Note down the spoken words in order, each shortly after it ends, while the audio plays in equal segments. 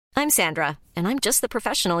I'm Sandra, and I'm just the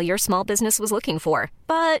professional your small business was looking for.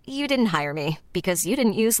 But you didn't hire me because you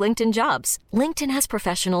didn't use LinkedIn Jobs. LinkedIn has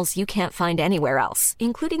professionals you can't find anywhere else,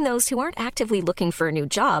 including those who aren't actively looking for a new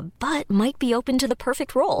job, but might be open to the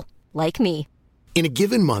perfect role, like me. In a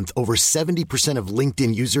given month, over 70% of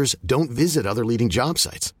LinkedIn users don't visit other leading job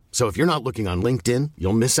sites. So if you're not looking on LinkedIn,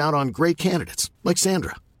 you'll miss out on great candidates like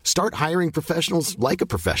Sandra. Start hiring professionals like a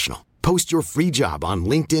professional. Post your free job on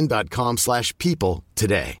linkedin.com/people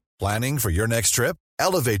today. Planning for your next trip?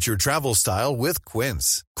 Elevate your travel style with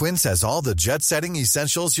Quince. Quince has all the jet-setting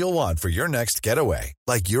essentials you'll want for your next getaway,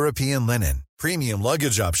 like European linen, premium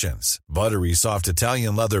luggage options, buttery soft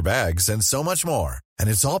Italian leather bags, and so much more. And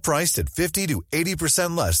it's all priced at 50 to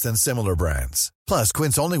 80% less than similar brands. Plus,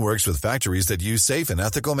 Quince only works with factories that use safe and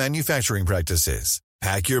ethical manufacturing practices.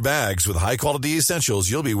 Pack your bags with high-quality essentials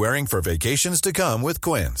you'll be wearing for vacations to come with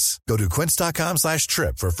Quince. Go to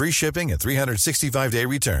quince.com/trip for free shipping and 365-day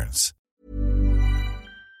returns.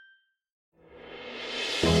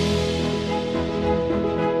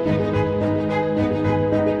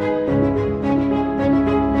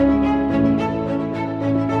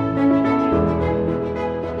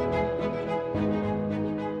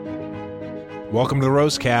 Welcome to the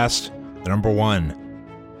Rosecast, the number one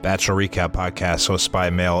Bachelor Recap podcast hosted by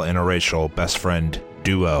a male interracial best friend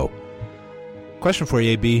duo. Question for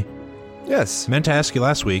you, AB. Yes. Meant to ask you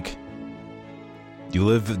last week. You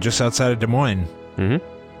live just outside of Des Moines. Mm-hmm.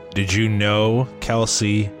 Did you know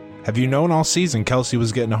Kelsey? Have you known all season Kelsey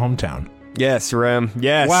was getting a hometown? Yes, Rem.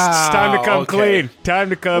 Yes. Wow. It's time to come clean. Time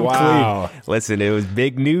to come Wow. clean. Listen, it was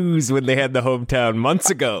big news when they had the hometown months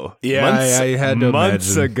ago. Yeah, I had to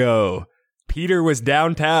months imagine. ago. Peter was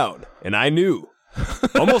downtown, and I knew.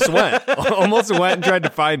 Almost went and tried to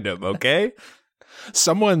find him, okay?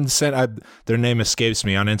 Someone sent, their name escapes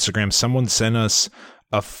me, on Instagram. Someone sent us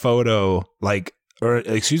a photo, a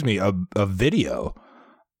video,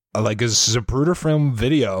 like a Zapruder film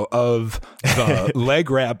video of the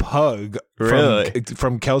leg wrap hug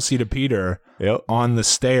from Kelsey to Peter on the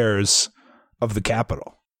stairs of the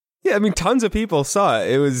Capitol. Yeah, I mean, tons of people saw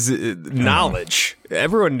it. It was knowledge.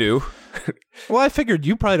 Everyone knew. Well, I figured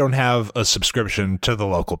you probably don't have a subscription to the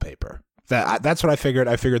local paper. That's what I figured.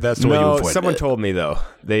 I figured that's the way you avoid it. Someone told me, though.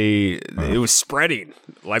 It was spreading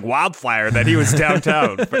like wildfire that he was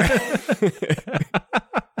downtown.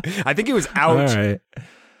 I think he was out. All right.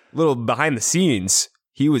 Little behind the scenes.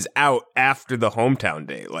 He was out after the hometown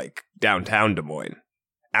day, like downtown Des Moines.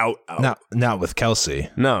 Out. Not with Kelsey.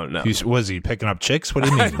 No. Was he picking up chicks? What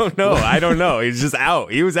do you mean? I don't know. He's just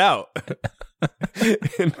out. He was out.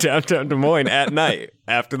 In downtown Des Moines at night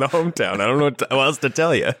after the hometown. I don't know what else to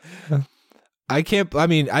tell you. I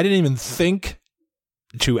didn't even think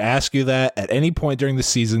to ask you that at any point during the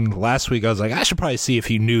season. Last week, I was like, I should probably see if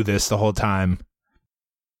he knew this the whole time.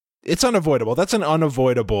 It's unavoidable. That's an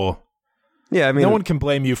unavoidable. Yeah, I mean, no one can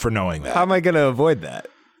blame you for knowing that. How am I going to avoid that?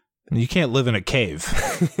 You can't live in a cave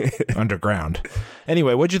underground.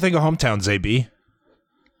 Anyway, what'd you think of Hometowns, AB?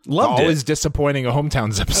 Loved it. Always disappointing a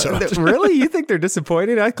Hometowns episode. Really? You think they're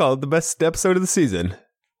disappointing? I call it the best episode of the season.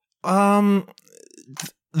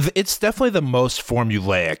 It's definitely the most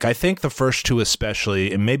formulaic. I think the first two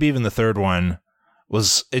especially, and maybe even the third one,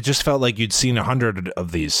 it just felt like you'd seen 100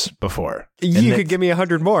 of these before. You could give me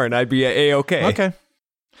 100 more and I'd be A-okay. Okay.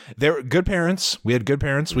 They're good parents. We had good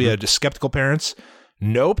parents. We had skeptical parents.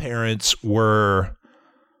 No parents were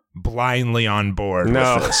blindly on board with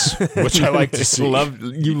this, which I like to see.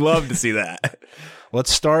 You love to see that.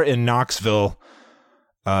 Let's start in Knoxville,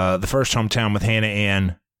 the first hometown with Hannah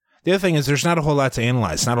Ann. The other thing is there's not a whole lot to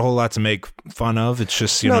analyze, not a whole lot to make fun of. It's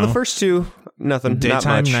just, the first two, nothing. Daytime,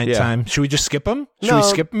 not much. nighttime. Yeah. Should we just skip them? Should we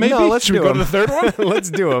skip them maybe? No, let's Should we go to the third one? Let's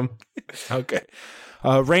do them. Okay.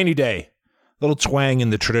 Rainy Day. Little twang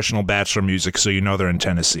in the traditional Bachelor music, so you know they're in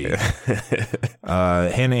Tennessee.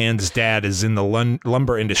 Hannah Ann's dad is in the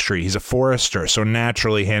lumber industry. He's a forester, so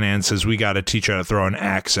naturally Hannah Ann says, we got to teach her how to throw an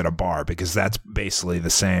axe at a bar, because that's basically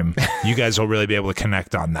the same. You guys will really be able to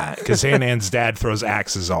connect on that, because Hannah Ann's dad throws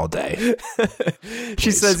axes all day.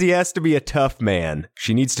 She says he has to be a tough man.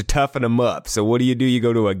 She needs to toughen him up. So what do? You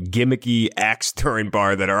go to a gimmicky axe throwing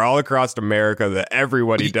bar that are all across America that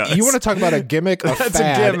everybody does. You want to talk about a gimmick? That's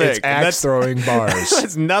fad, a gimmick. It's axe throwing bars.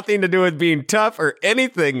 Has nothing to do with being tough or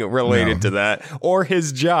anything related to that, or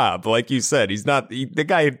his job. Like you said, he's not. The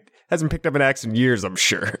guy hasn't picked up an axe in years, I'm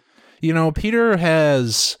sure. Peter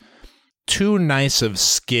has too nice of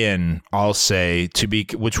skin, I'll say,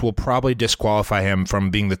 which will probably disqualify him from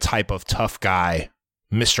being the type of tough guy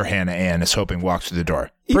Mr. Hannah Ann is hoping walks through the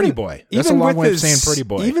door. Pretty boy. That's a even long with way of his- saying pretty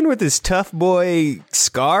boy. Even with his tough boy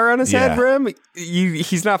scar on his head for him,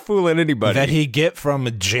 he's not fooling anybody. That he get from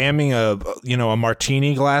jamming a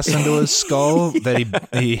martini glass into his skull that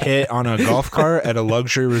he hit on a golf cart at a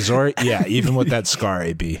luxury resort. Yeah, even with that scar,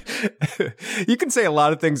 AB. You can say a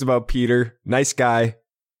lot of things about Peter. Nice guy.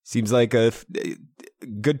 Seems like a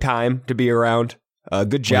good time to be around.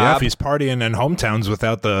 Good job. Well, yeah, if he's partying in hometowns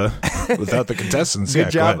without the contestants. Good yeah,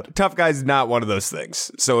 job. go ahead. Tough guy's not one of those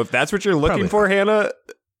things. So if that's what you're looking Probably for, Hannah,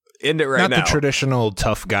 end it right Not now. the traditional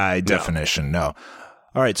tough guy definition, no.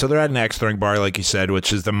 All right, so they're at an axe throwing bar, like you said,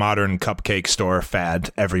 which is the modern cupcake store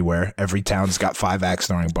fad everywhere. Every town's got 5 axe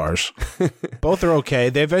throwing bars. Both are okay.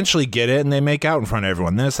 They eventually get it, and they make out in front of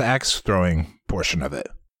everyone. That's the axe throwing portion of it.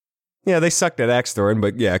 Yeah, they sucked at axe throwing,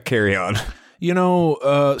 but yeah, carry on.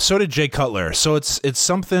 So did Jay Cutler. So it's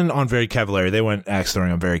something on Very Cavallari. They went axe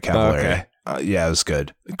throwing on Very Cavallari. Okay. Yeah, it was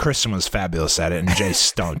good. Kristen was fabulous at it, and Jay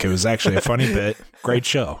stunk. It was actually a funny bit. Great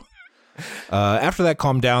show. After that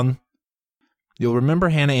calmed down, you'll remember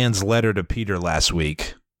Hannah Ann's letter to Peter last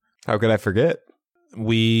week. How could I forget?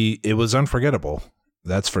 It was unforgettable.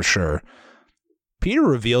 That's for sure. Peter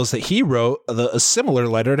reveals that he wrote a similar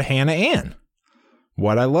letter to Hannah Ann.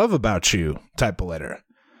 What I love about you type of letter.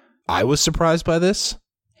 I was surprised by this.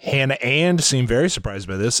 Hannah Ann seemed very surprised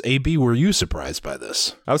by this. AB, were you surprised by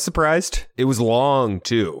this? I was surprised. It was long,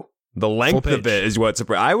 too. The length of it is what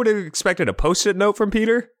surprised. I would have expected a Post-it note from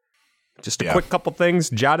Peter. Just a quick couple things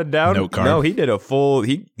jotted down. Note card. No, he did a full...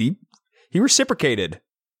 He reciprocated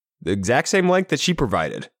the exact same length that she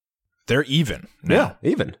provided. They're even now. Yeah,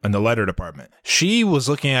 even. In the letter department. She was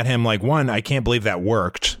looking at him like, 1, I can't believe that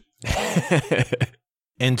worked.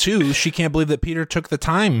 And 2, she can't believe that Peter took the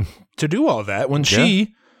time to do all that when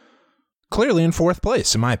she clearly in 4th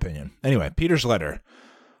place, in my opinion. Anyway, Peter's letter.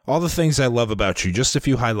 All the things I love about you. Just a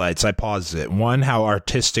few highlights. I paused it. 1, how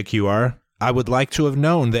artistic you are. I would like to have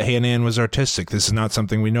known that Hannah Ann was artistic. This is not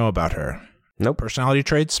something we know about her. Nope. Personality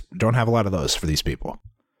traits, don't have a lot of those for these people.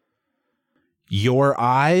 Your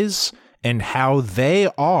eyes and how they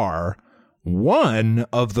are one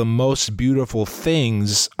of the most beautiful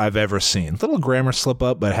things I've ever seen. Little grammar slip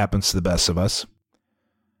up, but it happens to the best of us.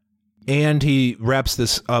 And he wraps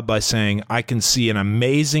this up by saying, I can see an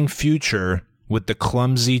amazing future with the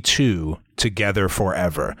Clumsy 2 together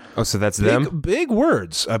forever. Oh, so that's them? Big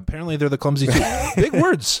words. Apparently they're the Clumsy 2. Big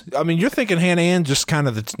words. I mean, you're thinking Hannah Ann just kind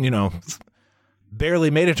of, barely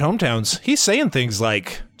made it to hometowns. He's saying things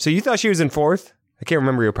like... So you thought she was in 4th? I can't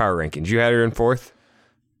remember your power rankings. You had her in 4th?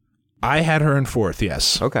 I had her in 4th,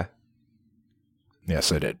 yes. Okay.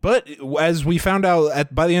 Yes, I did. But as we found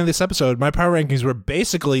out by the end of this episode, my power rankings were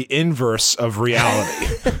basically inverse of reality.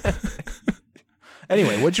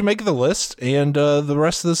 Anyway, what'd you make of the list and the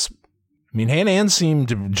rest of this? I mean, Hannah Ann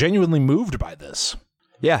seemed genuinely moved by this.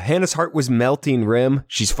 Yeah, Hannah's heart was melting, Rim.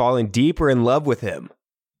 She's falling deeper in love with him.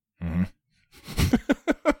 Mm-hmm.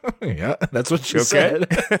 Yeah, that's what she said.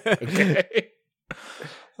 Okay.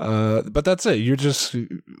 But that's it.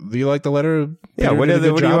 Do you like the letter? Yeah, Peter what did a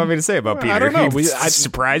do good you job? want me to say about Peter? I don't know. He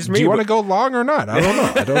surprised me. Do you want to go long or not? I don't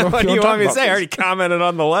know. What do you want me to say? I already commented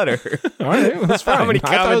on the letter. All right, that's fine. How many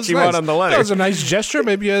comments you want on the letter? That was a nice gesture.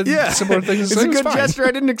 Maybe you had similar things to It's say. a good fine. gesture.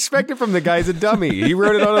 I didn't expect it from the guy. He's a dummy. He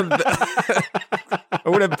wrote it on I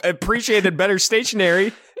would have appreciated better stationery.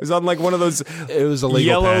 It was on like one of those It was a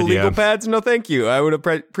legal yellow pad, legal yeah. pads. No, thank you. I would have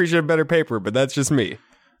appreciated better paper, but that's just me.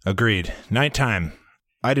 Agreed. Nighttime.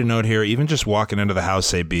 I did note here, even just walking into the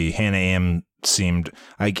house, AB, Hannah Ann seemed...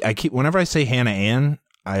 I keep whenever I say Hannah Ann,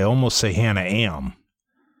 I almost say Hannah Am,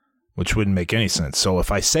 which wouldn't make any sense. So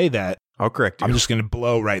if I say that, I'll correct you. I'm just going to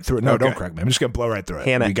blow right through it. No, Okay. don't correct me. I'm just going to blow right through it.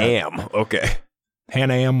 Hannah We got- Am. Okay.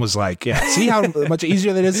 Hannah Ann was like, yeah. See how much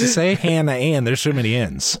easier that is to say? Hannah Ann. There's so many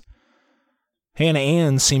N's. Hannah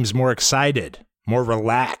Ann seems more excited, more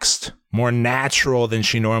relaxed, more natural than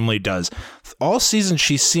she normally does. All season,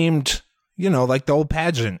 she seemed... like the old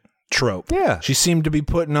pageant trope. Yeah. She seemed to be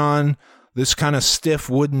putting on this kind of stiff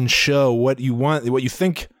wooden show, what you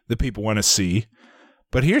think the people want to see.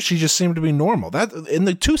 But here she just seemed to be normal. That in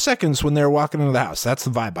the 2 seconds when they were walking into the house, that's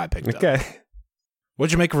the vibe I picked up. Okay.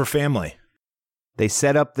 What'd you make of her family? They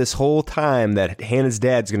set up this whole time that Hannah's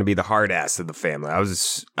dad's going to be the hard ass of the family. I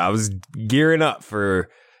was gearing up for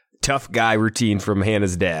tough guy routine from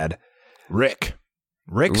Hannah's dad. Rick's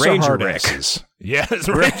Ranger hard Rick. asses. Yes,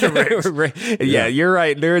 Ranger Rick. Yeah, you're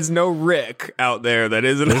right. There is no Rick out there that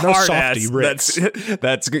isn't There's no hard softy ass. Ricks.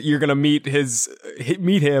 That's you're gonna meet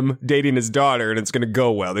him dating his daughter, and it's gonna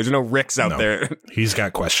go well. There's no Ricks out there. He's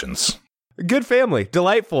got questions. Good family,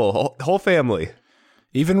 delightful whole family.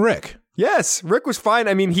 Even Rick. Yes, Rick was fine.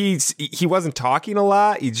 I mean, he wasn't talking a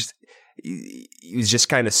lot. He was just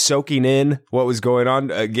kind of soaking in what was going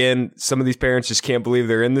on. Again, some of these parents just can't believe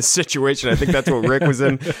they're in this situation. I think that's what Rick was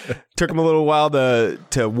in. Took him a little while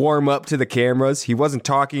to warm up to the cameras. He wasn't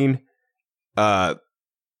talking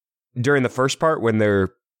during the first part when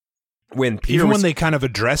Peter when they kind of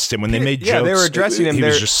addressed him, when they made jokes. Yeah, they were addressing him.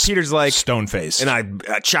 Peter's like stone-faced. And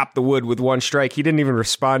I chopped the wood with one strike. He didn't even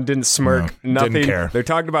respond, didn't smirk, nothing. Didn't care. They're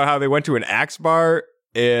talking about how they went to an axe bar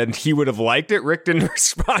and he would have liked it. Rick didn't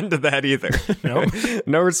respond to that either.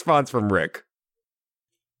 No response from Rick.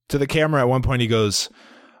 To the camera at one point he goes,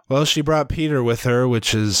 well, she brought Peter with her,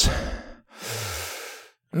 which is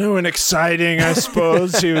new and exciting, I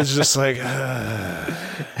suppose. He was just like...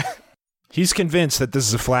 He's convinced that this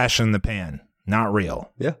is a flash in the pan, not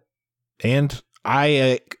real. Yeah. And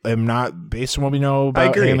I am not, based on what we know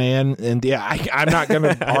about Hannah Ann, and I'm not going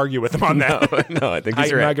to argue with him on that. No, I think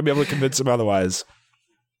he's I'm right. not going to be able to convince him otherwise.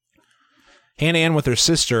 Hannah Ann with her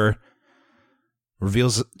sister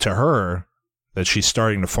reveals to her that she's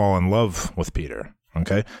starting to fall in love with Peter.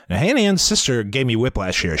 Okay. Now, Hannah Ann's sister gave me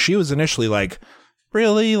whiplash here. She was initially like,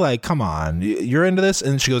 really? Like, come on, you're into this?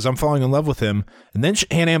 And she goes, I'm falling in love with him. And then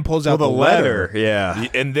Hannah Ann pulls out the letter. Yeah.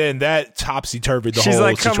 And then that topsy-turvied the She's whole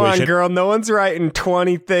like, situation. come on, girl, no one's writing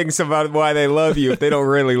 20 things about why they love you if they don't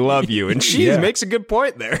really love you. And she makes a good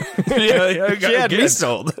point there. Yeah, she had me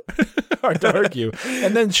sold. Hard to argue.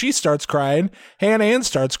 And then she starts crying. Hannah Ann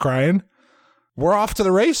starts crying. We're off to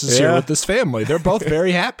the races here with this family. They're both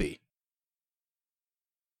very happy.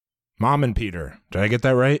 Mom and Peter. Did I get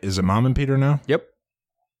that right? Is it Mom and Peter now? Yep.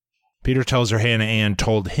 Peter tells her Hannah Ann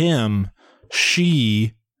told him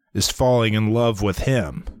she is falling in love with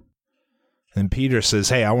him. And Peter says,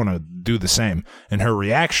 hey, I want to do the same. And her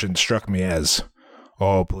reaction struck me as,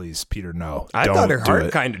 oh, please, Peter, no. I thought her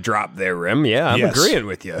heart kind of dropped there, Rim. Yeah, I'm agreeing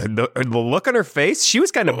with you. The look on her face, she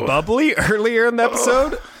was kind of bubbly earlier in the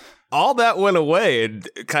episode. All that went away and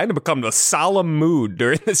kind of become a solemn mood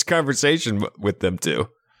during this conversation with them two.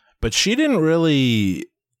 But she didn't really...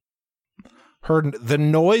 the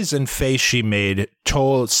noise and face she made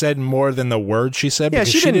said more than the words she said. Yeah,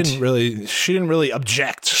 she didn't really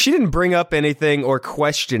object. She didn't bring up anything or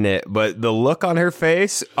question it, but the look on her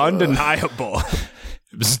face, undeniable.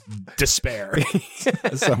 It was despair,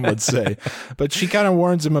 some would say. But she kind of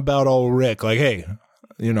warns him about old Rick, like, hey,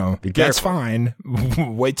 that's fine.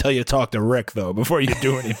 Wait till you talk to Rick, though, before you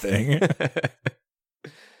do anything.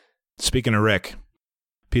 Speaking of Rick,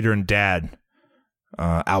 Peter and Dad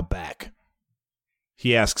out back.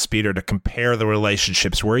 He asks Peter to compare the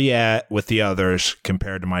relationships. Where you at with the others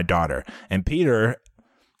compared to my daughter? And Peter,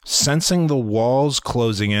 sensing the walls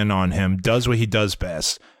closing in on him, does what he does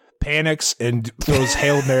best. Panics and throws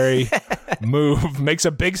Hail Mary move, makes a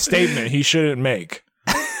big statement he shouldn't make.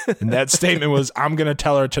 And that statement was, I'm going to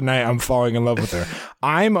tell her tonight I'm falling in love with her.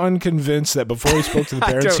 I'm unconvinced that before he spoke to the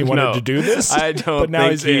parents, he wanted to do this. I don't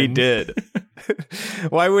think he did.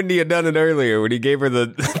 Why wouldn't he have done it earlier when he gave her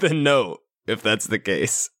the note? If that's the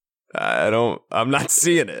case, I'm not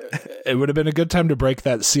seeing it. It would have been a good time to break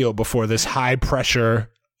that seal before this high pressure,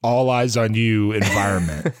 all eyes on you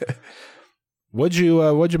environment. What'd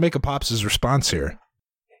you make of Pops' response here?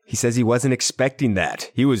 He says he wasn't expecting that.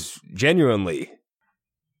 He was genuinely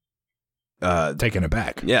taken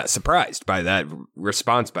aback. Yeah, surprised by that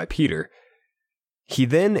response by Peter. He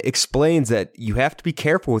then explains that you have to be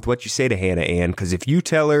careful with what you say to Hannah Ann, because if you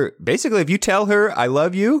tell her I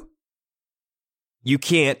love you, you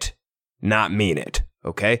can't not mean it,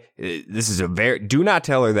 okay? This is do not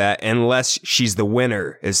tell her that unless she's the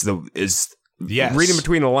winner, is yes. Reading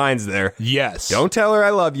between the lines there. Yes. Don't tell her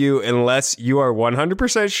I love you unless you are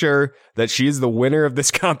 100% sure that she is the winner of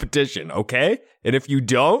this competition, okay? And if you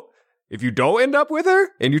don't end up with her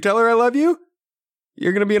and you tell her I love you,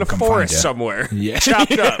 you're going to be in a forest somewhere. Yeah.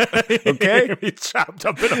 Chopped up. Okay? Chopped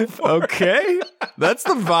up in a forest. Okay? That's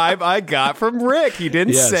the vibe I got from Rick. He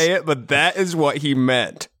didn't say it, but that is what he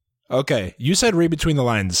meant. Okay. You said read between the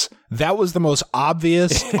lines. That was the most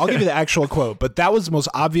obvious. I'll give you the actual quote, but that was the most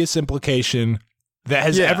obvious implication that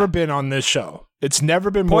has ever been on this show. It's never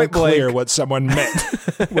been more clear what someone meant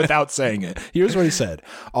without saying it. Here's what he said.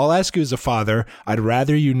 I'll ask you as a father, I'd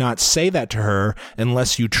rather you not say that to her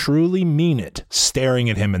unless you truly mean it, staring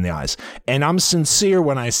at him in the eyes. And I'm sincere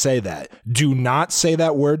when I say that. Do not say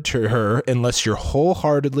that word to her unless you're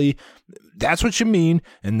wholeheartedly, that's what you mean,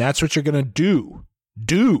 and that's what you're going to do.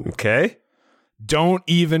 Do. Okay. Don't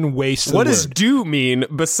even waste the What word. does do mean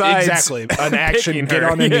besides exactly an action, get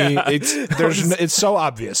on a knee? It's so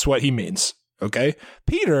obvious what he means. Okay.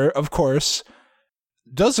 Peter, of course,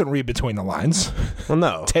 doesn't read between the lines. Well,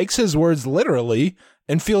 no. Takes his words literally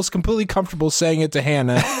and feels completely comfortable saying it to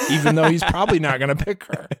Hannah, even though he's probably not going to pick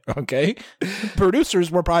her. Okay?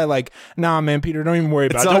 Producers were probably like, nah, man, Peter, don't even worry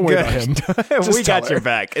about it. Don't worry about him. We got your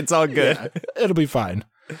back. It's all good. Yeah, it'll be fine.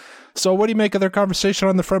 So what do you make of their conversation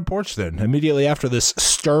on the front porch then, immediately after this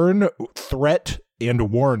stern threat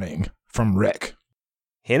and warning from Rick?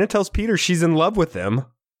 Hannah tells Peter she's in love with him.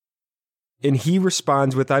 And he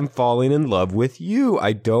responds with, I'm falling in love with you.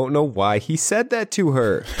 I don't know why he said that to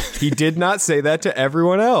her. He did not say that to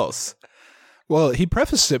everyone else. Well, he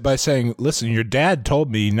prefaced it by saying, listen, your dad told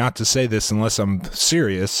me not to say this unless I'm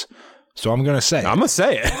serious, so I'm going to say it. I'm going to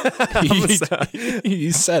say it.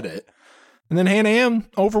 He said it. And then Hannah Ann,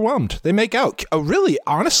 overwhelmed. They make out. Really,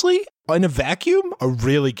 honestly, in a vacuum, a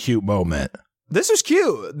really cute moment. This was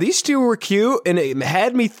cute. These two were cute, and it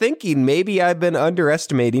had me thinking maybe I've been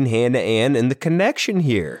underestimating Hannah Ann and the connection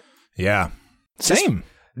here. Yeah. Same.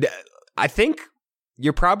 I think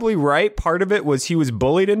you're probably right. Part of it was he was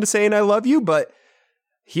bullied into saying I love you, but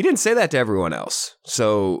he didn't say that to everyone else.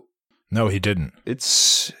 So no, he didn't.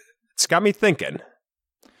 It's got me thinking.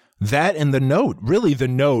 That and the note. Really, the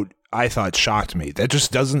note I thought shocked me. That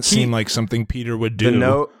just doesn't seem like something Peter would do. The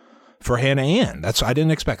note for Hannah Ann. I didn't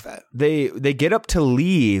expect that. They get up to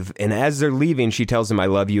leave, and as they're leaving, she tells him, I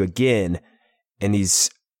love you again. And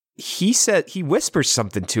he whispers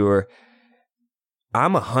something to her.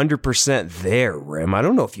 I'm 100% there, Rim. I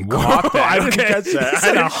don't know if you caught that. I didn't catch that. He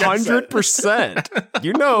said 100%.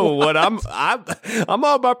 You know what? I'm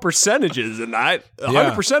all about percentages, and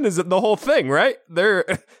 100% is the whole thing, right?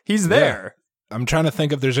 He's there. Yeah. I'm trying to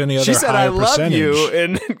think if there's any other She said, higher I love percentage. you,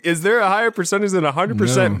 and is there a higher percentage than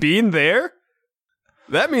 100% being there?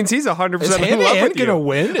 That means he's 100% Is in Hannah love Ann with you. gonna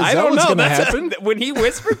win? Is I that don't what's know. gonna happen? When he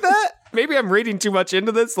whispered that, maybe I'm reading too much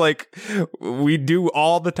into this, like we do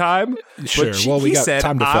all the time. Sure. But well, we he got said,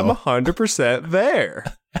 time to I'm fill. 100%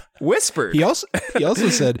 there. Whispered. He also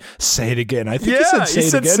said, "Say it again." I think he said, "Say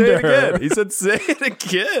it again." Say to it her. again. He said, "Say it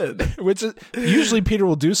again." Which is usually Peter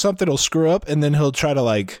will do something, he'll screw up, and then he'll try to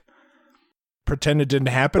like pretend it didn't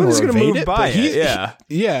happen or he's gonna evade move it. by But it.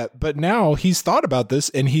 yeah. But now he's thought about this,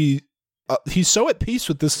 and he's so at peace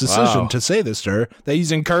with this decision to say this to her that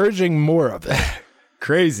he's encouraging more of it.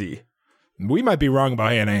 Crazy. We might be wrong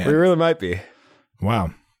about Hannah Ann. We really might be.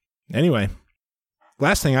 Wow. Anyway,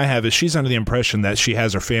 last thing I have is she's under the impression that she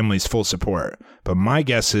has her family's full support. But my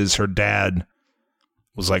guess is her dad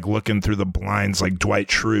was like looking through the blinds like Dwight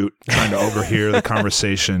Schrute, trying to overhear the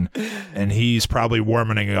conversation. And he's probably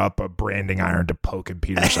warming up a branding iron to poke in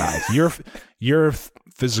Peter's eye. Your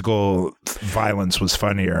physical violence was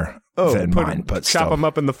funnier than mine. But chop still. them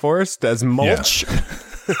up in the forest as mulch. Yeah.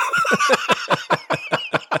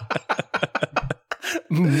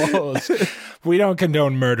 We don't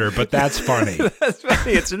condone murder, but that's funny. That's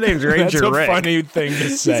funny. It's your name's Ranger That's Rick. a funny thing to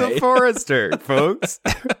say. He's a forester, folks.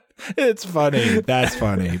 It's funny. That's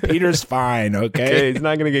funny. Peter's fine, okay? Okay, he's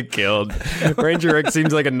not going to get killed. Ranger Rick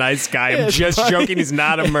seems like a nice guy. I'm It's just funny. joking. He's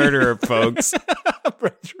not a murderer, folks.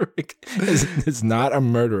 Ranger Rick is not a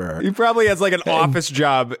murderer. He probably has like an office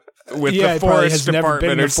job with Yeah, the he probably forest has never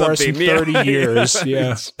been department in or the forest something. in 30 Yeah. years.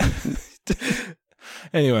 Yeah.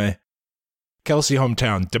 Anyway, Kelsey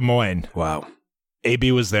hometown, Des Moines. Wow.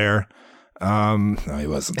 AB was there. No, he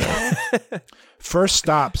wasn't there. First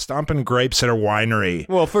stop, Stompin' Grapes at a winery.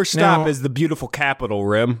 Well, first stop Now- is the beautiful Capitol,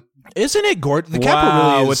 Rim. Isn't it gorgeous? The Capitol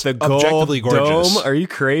really is with the gold objectively gorgeous. dome. Are you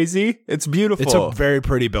crazy? It's beautiful. It's a very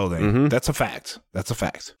pretty building. Mm-hmm. That's a fact.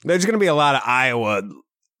 There's going to be a lot of Iowa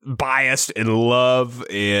biased and love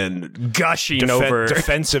and gushing over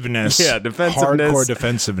defensiveness. Yeah, defensiveness. Hardcore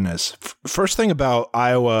defensiveness. First thing about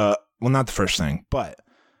Iowa, well, not the first thing, but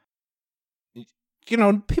you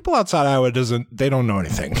know, people outside Iowa they don't know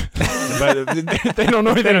anything. But they don't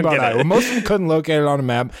know anything about Iowa. Most of them couldn't locate it on a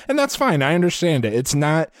map, and that's fine. I understand it. It's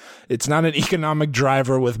not an economic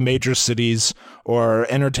driver with major cities or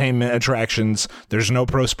entertainment attractions. There's no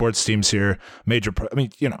pro sports teams here. I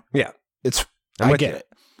get it.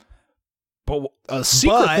 But a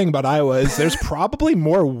secret thing about Iowa is there's probably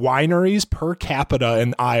more wineries per capita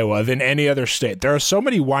in Iowa than any other state. There are so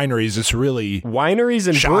many wineries, it's really wineries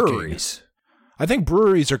and shocking. breweries. I think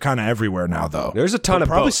breweries are kind of everywhere now, though. There's a ton of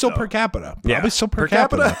probably both, still though. per capita. Yeah. Probably still per Per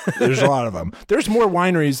capita? capita. There's a lot of them. There's more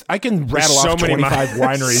wineries. I can rattle off 25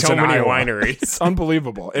 wineries so in many Iowa. wineries. It's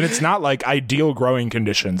unbelievable. And it's not like ideal growing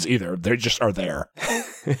conditions either. They just are there.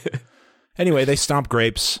 Anyway, they stomp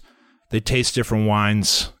grapes. They taste different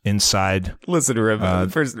wines inside. Listen,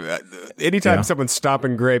 Riv, first, anytime someone's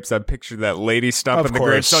stomping grapes, I picture that lady stomping the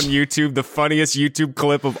grapes on YouTube, the funniest YouTube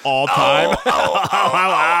clip of all time.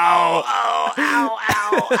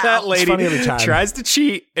 That lady tries to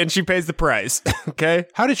cheat, and she pays the price. Okay?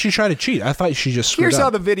 How did she try to cheat? I thought she just screwed Here's up. how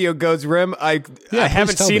the video goes, Rim. I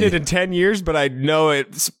haven't seen it in 10 years, but I know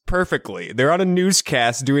it perfectly. They're on a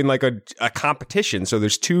newscast doing like a competition. So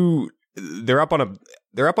there's two. They're up on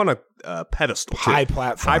a pedestal, high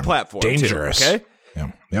platform, dangerous. Too, okay,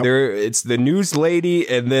 yeah, yep. It's the news lady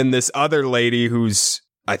and then this other lady who's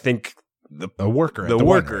I think the worker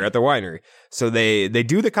at the winery. So they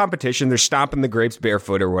do the competition. They're stomping the grapes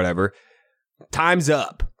barefoot or whatever. Time's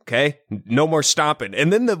up. Okay, no more stomping.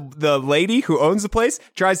 And then the lady who owns the place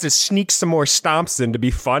tries to sneak some more stomps in to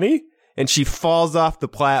be funny, and she falls off the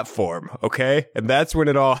platform. Okay, and that's when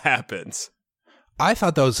it all happens. I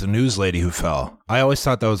thought that was the news lady who fell. I always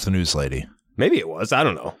thought that was the news lady. Maybe it was. I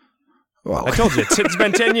don't know. Well, I told you, it's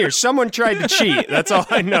been 10 years. Someone tried to cheat. That's all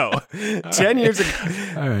I know. 10 years ago.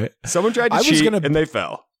 All right. Someone tried to cheat and they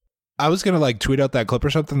fell. I was going to like tweet out that clip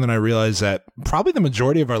or something. Then I realized that probably the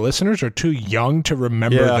majority of our listeners are too young to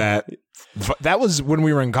remember that. That was when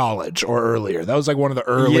we were in college or earlier. That was like one of the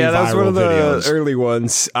early that was one of the videos. Early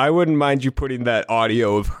ones. I wouldn't mind you putting that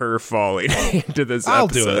audio of her falling into this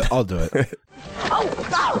episode. I'll do it.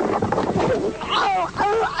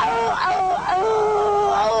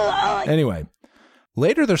 Anyway,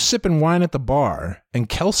 later they're sipping wine at the bar, and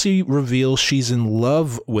Kelsey reveals she's in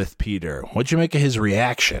love with Peter. What'd you make of his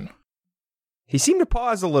reaction? He seemed to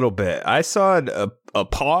pause a little bit. I saw a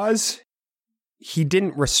pause. He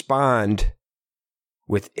didn't respond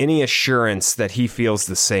with any assurance that he feels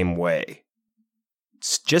the same way.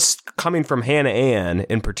 It's just coming from Hannah Ann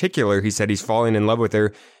in particular. He said he's falling in love with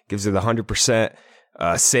her, gives her the 100%,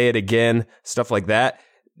 say it again, stuff like that.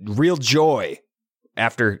 Real joy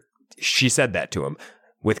after she said that to him.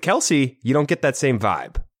 With Kelsey, you don't get that same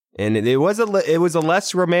vibe. And it was a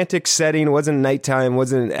less romantic setting. It wasn't nighttime,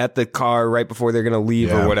 wasn't at the car right before they're going to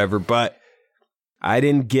leave or whatever. But I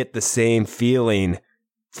didn't get the same feeling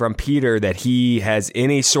from Peter that he has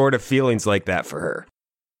any sort of feelings like that for her.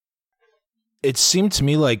 It seemed to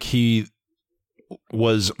me like he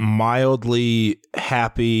was mildly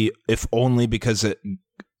happy, if only because it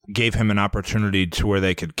gave him an opportunity to where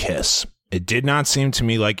they could kiss. It did not seem to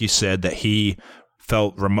me, like you said, that he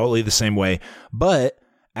felt remotely the same way. But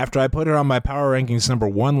after I put it on my power rankings number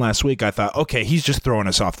 1 last week, I thought, okay, he's just throwing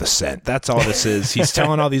us off the scent. That's all this is. He's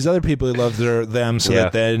telling all these other people he loves them so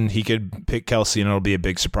that then he could pick Kelsey and it'll be a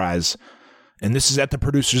big surprise. And this is at the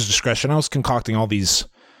producer's discretion. I was concocting all these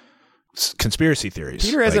conspiracy theories.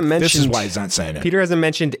 Peter hasn't mentioned. This is why he's not saying it. Peter hasn't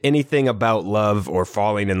mentioned anything about love or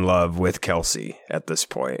falling in love with Kelsey at this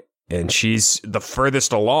point, and she's the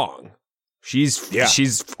furthest along.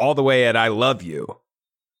 She's all the way at "I love you,"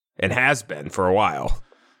 and has been for a while.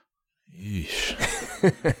 Yeesh.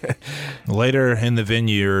 Later in the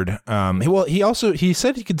vineyard, he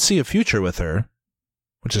said he could see a future with her,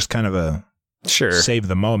 which is kind of a save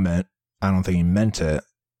the moment. I don't think he meant it.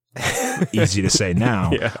 Easy to say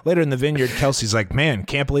now. Yeah. Later in the vineyard, Kelsey's like, "Man,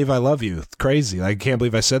 can't believe I love you. It's crazy. Like, can't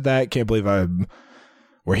believe I said that. Can't believe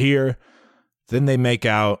we're here." Then they make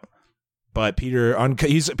out, but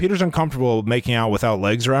Peter's uncomfortable making out without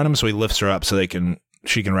legs around him, so he lifts her up so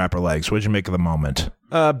she can wrap her legs. What'd you make of the moment?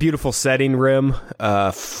 Beautiful setting, Rim.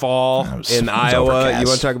 Fall in Iowa. Overcast. You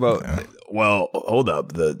want to talk about? Yeah. Well, hold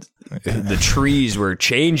up. The trees were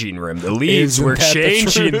changing, Rim. The leaves were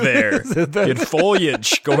changing there. You had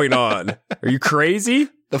foliage going on. Are you crazy?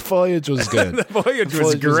 The foliage was good. The foliage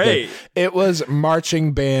was great. It was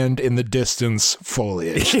marching band in the distance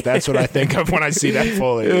foliage. That's what I think of when I see that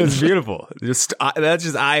foliage. It was beautiful. That's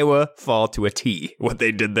just Iowa fall to a T, what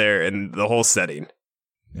they did there and the whole setting.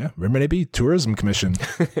 Yeah, Rimini Tourism Commission.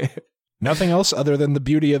 Nothing else other than the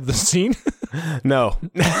beauty of the scene? No.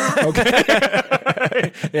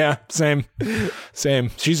 Okay. Yeah, same.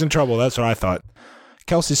 She's in trouble. That's what I thought.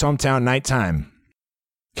 Kelsey's hometown, nighttime.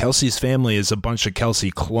 Kelsey's family is a bunch of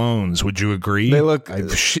Kelsey clones. Would you agree? They look,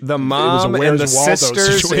 the mom and the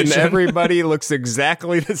sisters situation. And everybody looks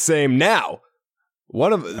exactly the same. Now,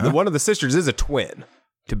 one of the sisters is a twin,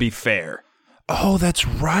 to be fair. Oh, that's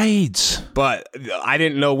right. But I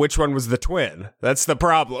didn't know which one was the twin. That's the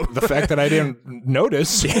problem. The fact that I didn't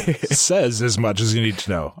notice says as much as you need to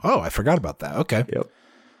know. Oh, I forgot about that. Okay. Yep.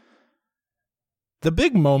 The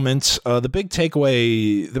big moments, the big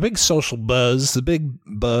takeaway, the big social buzz, the big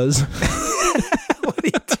buzz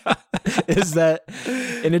is that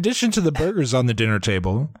in addition to the burgers on the dinner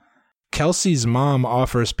table, Kelsey's mom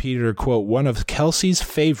offers Peter, quote, one of Kelsey's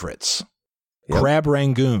favorites, crab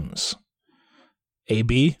rangoons.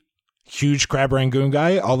 AB, huge crab rangoon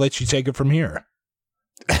guy. I'll let you take it from here.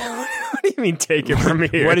 What do you mean take it from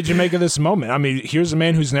here? What did you make of this moment? I mean, here's a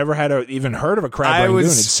man who's never had even heard of a crab rangoon, it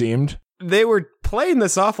seemed. They were playing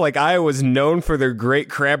this off like Iowa's known for their great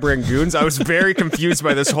crab rangoons. I was very confused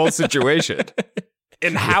by this whole situation.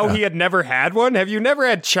 And how he had never had one? Have you never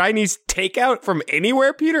had Chinese takeout from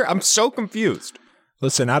anywhere, Peter? I'm so confused.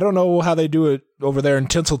 Listen, I don't know how they do it over there in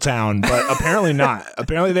Tinseltown, but apparently not.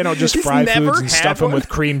 Apparently they don't just fry foods and stuff them with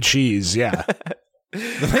cream cheese. Yeah. The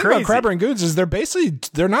thing about crab rangoons is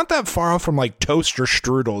they're not that far off from like toaster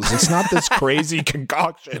strudels. It's not this crazy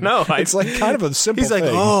concoction. No, it's like kind of a simple thing. He's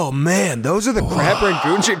like, oh man, those are the crab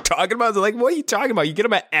rangoons you're talking about? They're like, what are you talking about? You get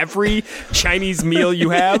them at every Chinese meal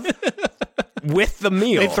you have with the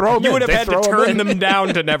meal. They throw them you would have had to turn them them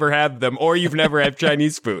down to never have them, or you've never had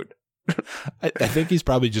Chinese food. I think he's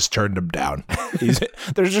probably just turned them down.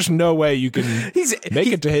 There's just no way you can make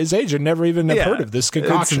it to his age and never even have heard of this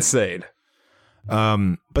concoction. It's insane.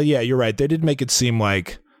 But yeah, you're right. They did make it seem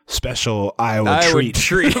like special Iowa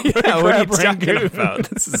treat. Yeah, what are you talking about?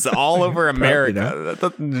 This is all over America.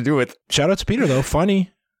 Nothing to do with. Shout out to Peter though.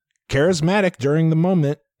 Funny, charismatic during the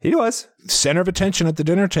moment. He was center of attention at the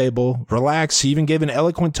dinner table. Relaxed. He even gave an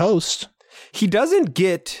eloquent toast. He doesn't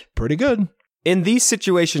get pretty good in these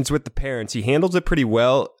situations with the parents. He handles it pretty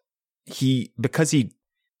well. Because he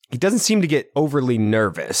doesn't seem to get overly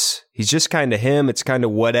nervous. He's just kind of him. It's kind of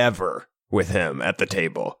whatever with him at the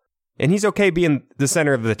table. And he's okay being the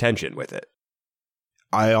center of the attention with it.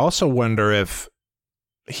 I also wonder if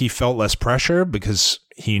he felt less pressure because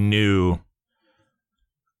he knew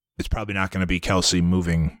it's probably not going to be Kelsey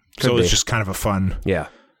moving. So it's just kind of a fun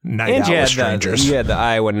night out with strangers. You had the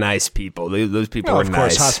Iowa nice people. Those people are nice. Of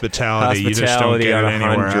course, hospitality. You just don't get it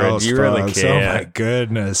anywhere else. You really can't. Oh my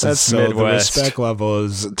goodness. That's so Midwest. The respect level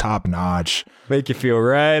is top notch. Make you feel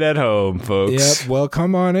right at home, folks. Yep. Well,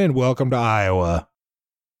 come on in. Welcome to Iowa.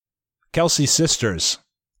 Kelsey's sisters.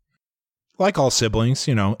 Like all siblings,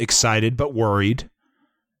 excited but worried.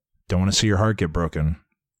 Don't want to see your heart get broken.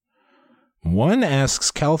 One asks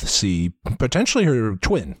Kelsey, potentially her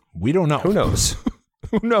twin. We don't know. Who knows?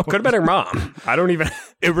 Who knows? Could have been her mom. I don't even.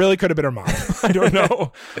 It really could have been her mom. I don't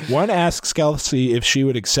know. One asks Kelsey if she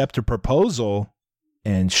would accept a proposal,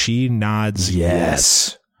 and she nods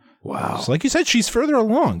yes. Wow. So like you said, she's further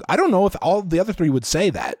along. I don't know if all the other three would say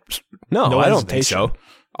that. No, I don't think so.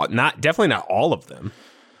 Definitely not all of them.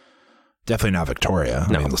 Definitely not Victoria.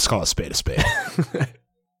 No. I mean, let's call a spade a spade.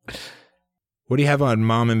 What do you have on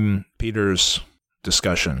Mom and Peter's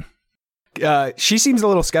discussion? She seems a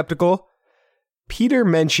little skeptical. Peter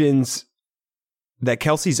mentions that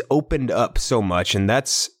Kelsey's opened up so much, and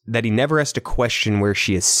that's that he never has to question where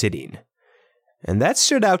she is sitting. And that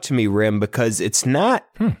stood out to me, Rim, because it's not...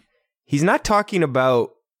 He's not talking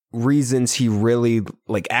about reasons he really...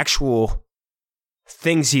 like actual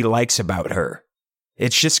things he likes about her.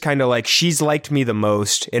 It's just kind of like, she's liked me the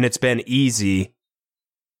most, and it's been easy...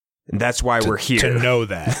 And that's why we're here. To know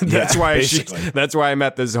that. That's why I'm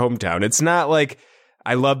at this hometown. It's not like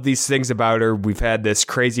I love these things about her. We've had this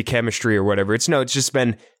crazy chemistry or whatever. It's just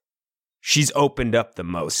been she's opened up the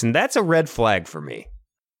most. And that's a red flag for me.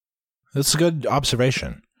 That's a good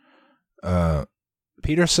observation.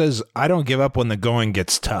 Peter says, I don't give up when the going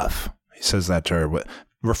gets tough. He says that to her,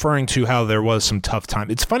 referring to how there was some tough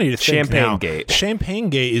time. It's funny to think now.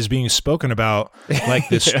 Champagne-gate is being spoken about like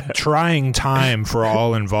this trying time for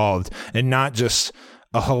all involved, and not just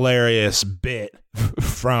a hilarious bit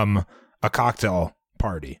from a cocktail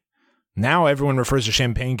party. Now everyone refers to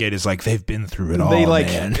Champagne-gate as like they've been through it all.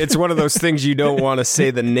 Man. It's one of those things you don't want to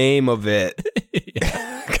say the name of it.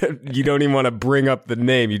 You don't even want to bring up the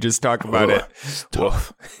name. You just talk about it. It's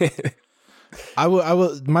tough. I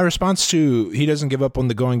will. My response to he doesn't give up when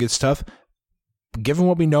the going gets tough. Given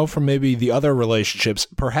what we know from maybe the other relationships,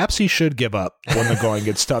 perhaps he should give up when the going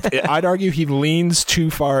gets tough. I'd argue he leans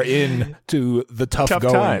too far in to the tough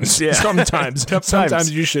goings. Times, yeah.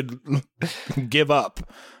 Sometimes you should give up.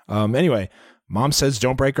 Anyway, Mom says,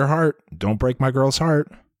 "Don't break her heart. Don't break my girl's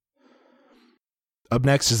heart." Up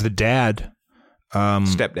next is the dad,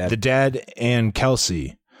 stepdad, the dad and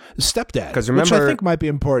Kelsey. Stepdad, because remember, which I think might be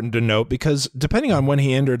important to note, because depending on when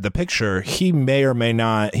he entered the picture, he may or may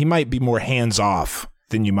not, he might be more hands off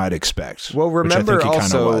than you might expect. Well, remember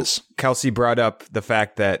also, Kelsey brought up the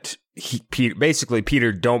fact that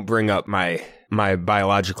Peter, don't bring up my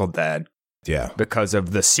biological dad, because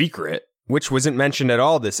of the secret, which wasn't mentioned at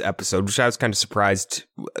all this episode, which I was kind of surprised.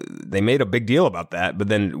 They made a big deal about that, but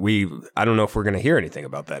then I don't know if we're going to hear anything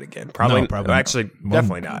about that again. Probably actually,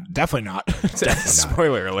 definitely not. Definitely not.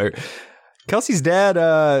 Spoiler alert. Kelsey's dad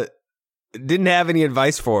didn't have any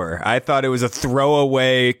advice for her. I thought it was a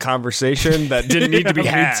throwaway conversation that didn't need to be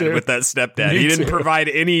had with that stepdad. He didn't provide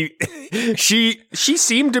any. She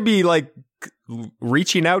seemed to be like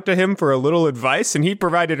reaching out to him for a little advice, and he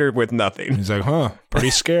provided her with nothing. He's like,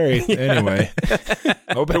 pretty scary. Anyway,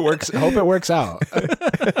 hope it works out.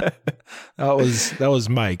 That was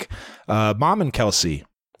Mike. Mom and Kelsey.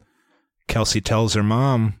 Kelsey tells her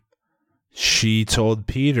mom she told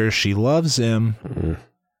Peter she loves him. Mm.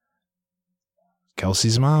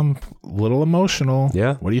 Kelsey's mom, a little emotional.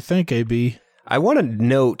 Yeah. What do you think, AB? I want to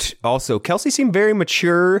note also, Kelsey seemed very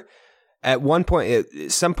mature. At one point,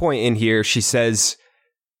 at some point in here, she says,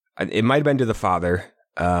 it might have been to the father,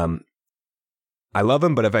 I love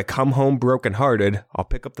him, but if I come home brokenhearted, I'll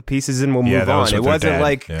pick up the pieces and we'll move on. It wasn't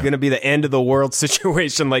going to be the end of the world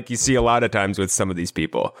situation like you see a lot of times with some of these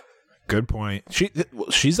people. Good point.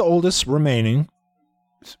 She's the oldest remaining.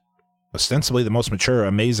 Ostensibly the most mature,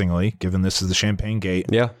 amazingly, given this is the Champagne Gate.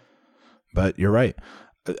 Yeah. But you're right.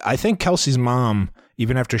 I think Kelsey's mom,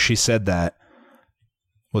 even after she said that,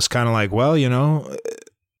 was kind of like, well,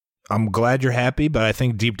 I'm glad you're happy, but I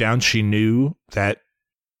think deep down she knew that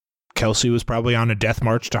Kelsey was probably on a death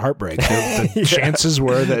march to heartbreak. The chances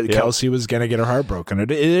were that Kelsey was going to get her heart broken.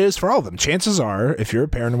 It is for all of them. Chances are, if you're a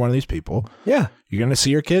parent of one of these people, you're going to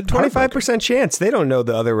see your kid 25% chance. They don't know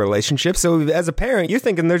the other relationships. So as a parent, you're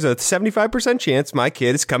thinking there's a 75% chance my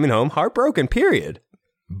kid is coming home heartbroken, period.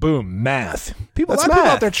 Boom, math. A lot of people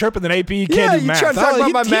out there chirping that AP can't do math. Trying to talk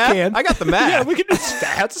about my math? Can. I got the math. Yeah, we can do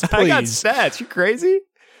stats, please. I got stats. You crazy?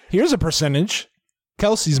 Here's a percentage.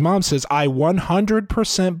 Kelsey's mom says, I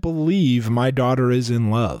 100% believe my daughter is in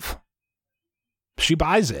love. She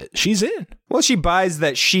buys it. She's in. Well, she buys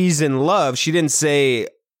that she's in love. She didn't say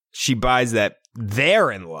she buys that they're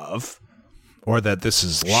in love. Or that this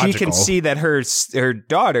is logical. She can see that her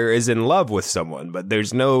daughter is in love with someone, but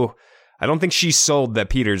there's no... I don't think she's sold that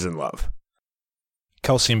Peter's in love.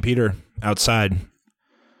 Kelsey and Peter outside.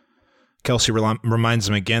 Kelsey reminds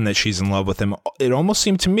him again that she's in love with him. It almost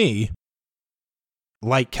seemed to me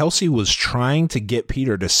like Kelsey was trying to get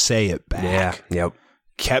Peter to say it back. Yeah, yep.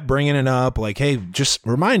 Kept bringing it up like, hey, just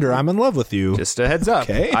reminder, I'm in love with you. Just a heads up.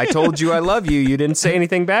 Okay. I told you I love you. You didn't say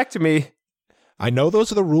anything back to me. I know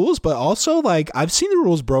those are the rules, but also, like, I've seen the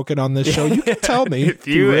rules broken on this show. You can tell me if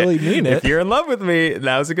you really mean it. If you're in love with me,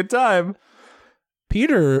 now's a good time.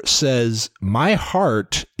 Peter says, my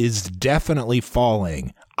heart is definitely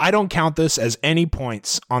falling. I don't count this as any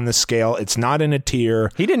points on the scale. It's not in a tier.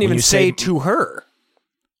 He didn't even say to her.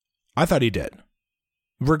 I thought he did.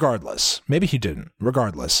 Regardless. Maybe he didn't.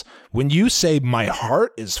 Regardless. When you say my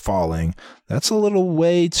heart is falling, that's a little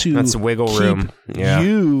way to That's wiggle room. Yeah.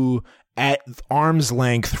 You at arm's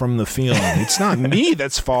length from the feeling. It's not me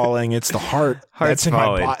that's falling. It's the heart that's in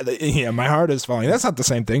falling. My body. Yeah, my heart is falling. That's not the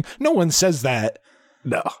same thing. No one says that.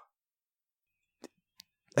 No.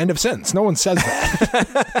 End of sentence. No one says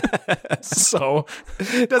that. So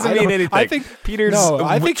it doesn't mean anything. I think Peter's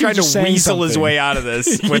trying to weasel his way out of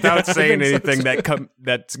this without saying anything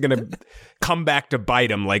that's going to come back to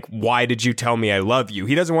bite him. Like, why did you tell me I love you?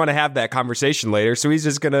 He doesn't want to have that conversation later, so he's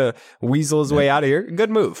just going to weasel his way out of here. Good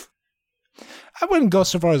move. I wouldn't go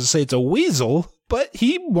so far as to say it's a weasel, but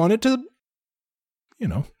he wanted to,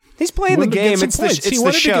 He's playing the game. It's the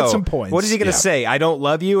show. To get some points. What is he going to say? I don't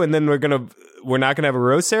love you, and then we're not going to have a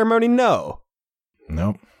rose ceremony? No.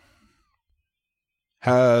 Nope.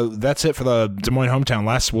 That's it for the Des Moines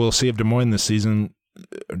hometown. We'll see of Des Moines this season.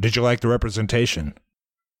 Did you like the representation?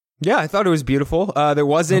 Yeah, I thought it was beautiful. There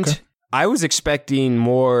wasn't. Okay. I was expecting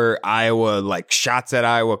more Iowa, like shots at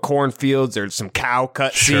Iowa cornfields or some cow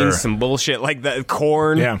cut scenes, some bullshit like that.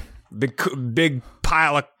 Corn. Yeah. Big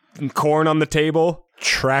pile of corn on the table.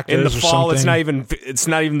 Tractors in the fall. or It's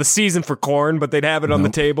not even the season for corn, but they'd have it on the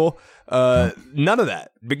table. None of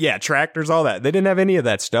that. But yeah, tractors, all that. They didn't have any of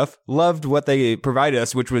that stuff. Loved what they provided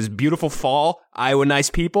us, which was beautiful fall, Iowa nice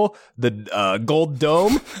people, the Gold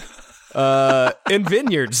Dome, and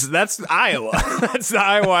vineyards. That's Iowa. That's the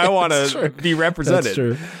Iowa I want to be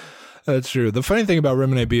represented. That's true. The funny thing about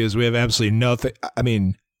Rim and AB is we have absolutely nothing. I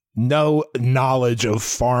mean, no knowledge of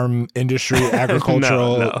farm industry,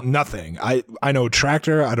 agricultural, nothing. I know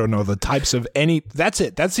tractor. I don't know the types of any. That's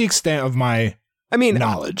it. That's the extent of my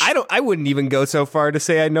knowledge. I wouldn't even go so far to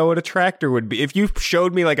say I know what a tractor would be. If you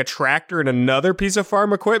showed me like a tractor and another piece of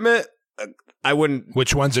farm equipment, I wouldn't.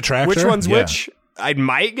 Which one's a tractor? Which one's which? I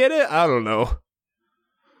might get it. I don't know.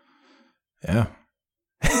 Yeah.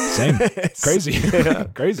 Same. Crazy. Yeah.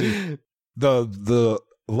 Crazy. The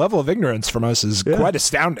level of ignorance from us is quite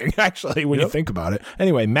astounding, actually, when you think about it.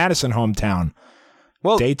 Anyway, Madison hometown.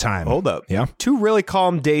 Well, daytime. Hold up. Yeah. 2 really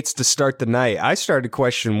calm dates to start the night. I started to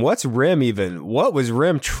question, what was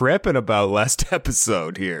Rim tripping about last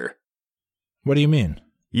episode here? What do you mean?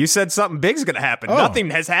 You said something big's going to happen. Oh. Nothing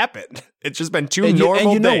has happened. It's just been 2 And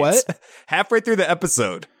normal you know dates. what? Halfway through the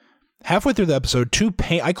episode. Halfway through the episode, 2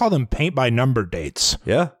 I call them paint by number dates.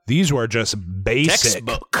 Yeah. These were just basic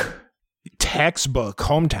textbook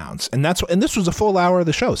hometowns, and this was a full hour of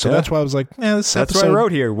the show, so that's why I was like, this That's episode, what I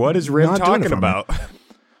wrote here. What is Rim talking about?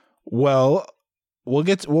 Well, we'll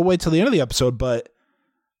wait till the end of the episode, but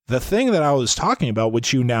the thing that I was talking about,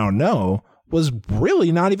 which you now know, was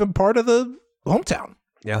really not even part of the hometown.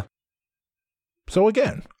 Yeah. So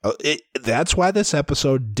again, that's why this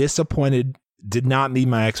episode did not meet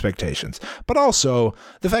my expectations. But also,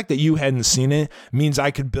 the fact that you hadn't seen it means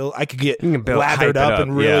I could get lathered up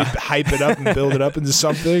and really hype it up and build it up into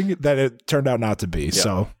something that it turned out not to be. Yeah.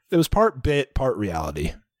 So it was part bit, part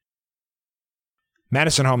reality.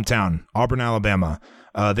 Madison hometown, Auburn, Alabama.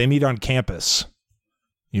 They meet on campus,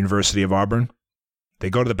 University of Auburn.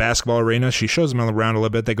 They go to the basketball arena. She shows them around a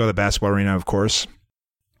little bit. They go to the basketball arena, of course.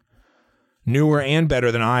 Newer and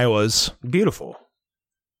better than Iowa's. Beautiful.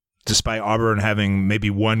 Despite Auburn having maybe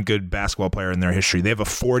one good basketball player in their history. They have a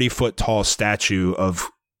 40-foot tall statue of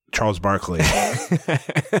Charles Barkley.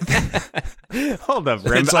 Hold up,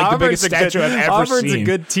 Rim. It's like the biggest statue I've ever Auburn's seen. a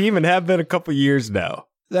good team and have been a couple years now.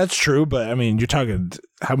 That's true, but I mean, you're talking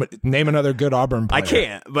name another good Auburn player. I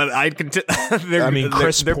can't, but I can.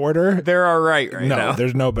 Chris Porter. They're all right now. No,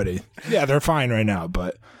 there's nobody. Yeah, they're fine right now,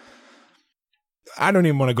 but I don't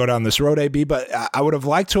even want to go down this road, AB, but I would have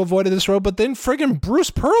liked to avoid this road, but then friggin'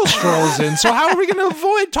 Bruce Pearl strolls in. So how are we going to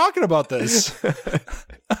avoid talking about this?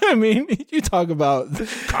 I mean, you talk about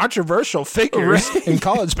controversial figures in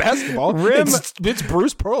college basketball. It's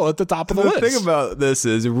Bruce Pearl at the top of the list. The thing about this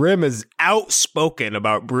is Rim is outspoken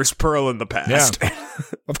about Bruce Pearl in the past. Yeah.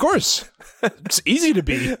 Of course. It's easy to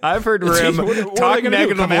be. I've heard Rim talk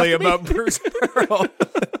negatively about Bruce Pearl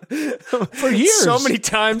for years. So many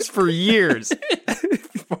times for years.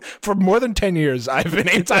 For more than 10 years, I've been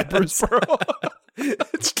anti-Bruce Pearl.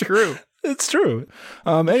 It's true. It's true.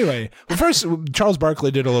 Anyway, well, first, Charles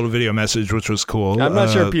Barkley did a little video message, which was cool. I'm not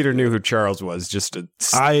sure Peter knew who Charles was. Just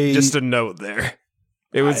a note there.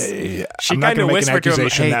 It was. She kind of whispered to him,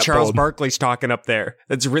 "Hey, Charles Barkley's talking up there.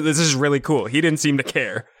 This is really cool." He didn't seem to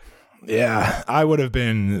care. Yeah, I would have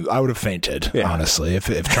fainted, honestly,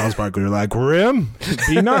 if Charles Barkley were like, "Rim,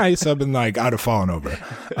 be nice." I've been like, I'd have fallen over.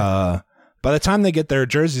 By the time they get their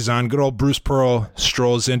jerseys on, good old Bruce Pearl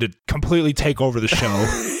strolls in to completely take over the show.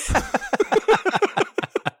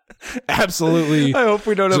 Absolutely. I hope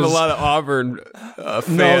we don't have a lot of Auburn fans.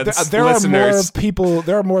 No, there listeners.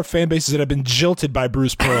 are more fan bases that have been jilted by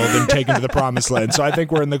Bruce Pearl than taken to the promised land. So I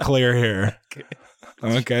think we're in the clear here.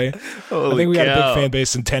 Okay. I think we got a big fan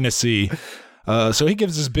base in Tennessee. So he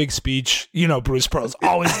gives this big speech. You know, Bruce Pearl's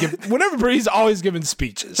always he's always giving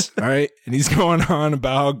speeches. All right. And he's going on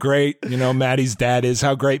about how great, Maddie's dad is,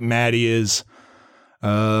 how great Maddie is.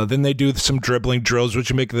 Then they do some dribbling drills,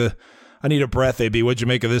 which make I need a breath, AB. What'd you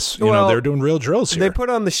make of this? They're doing real drills here. They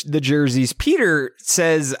put on the jerseys. Peter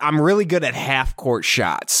says, "I'm really good at half-court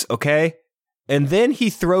shots," okay? And then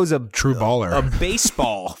he throws a true baller, a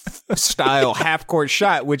baseball-style half-court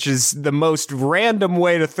shot, which is the most random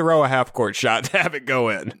way to throw a half-court shot to have it go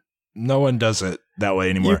in. No one does it that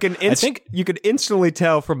way anymore. You can instantly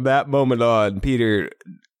tell from that moment on, Peter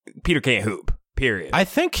can't hoop. Period. I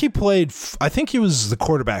think he was the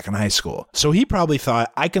quarterback in high school. So he probably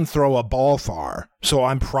thought, I can throw a ball far, so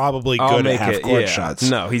I'm probably good at half-court shots.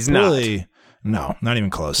 No, he's not. Really, no, not even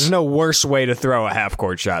close. There's no worse way to throw a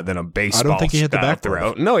half-court shot than a baseball. I don't think he hit the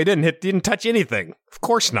backboard. No, he didn't touch anything. Of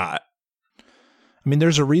course not. I mean,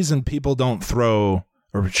 there's a reason people don't throw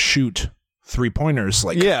or shoot three-pointers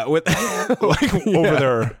over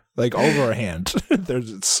a hand.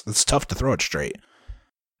 It's tough to throw it straight.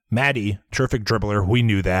 Maddie, terrific dribbler. We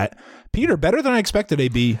knew that. Peter, better than I expected,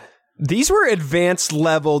 AB. These were advanced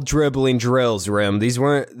level dribbling drills, Rim. These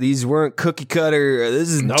weren't cookie cutter. This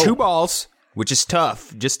is 2 balls, which is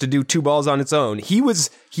tough just to do 2 balls on its own. He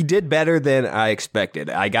did better than I expected.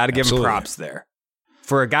 I got to give him props there.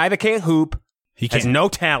 For a guy that can't hoop, he has no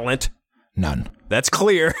talent. None. That's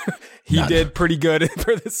clear. He did pretty good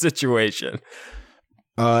for this situation.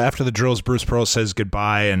 After the drills, Bruce Pearl says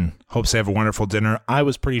goodbye and hopes they have a wonderful dinner. I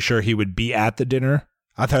was pretty sure he would be at the dinner.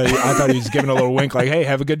 I thought he was giving a little wink like, hey,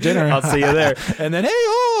 have a good dinner. I'll see you there. And then,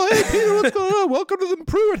 hey, Peter, what's going on? Welcome to the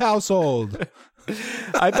Pruitt household.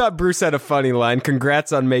 I thought Bruce had a funny line.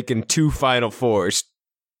 Congrats on making 2 Final Fours.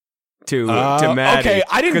 to Maddie. Okay,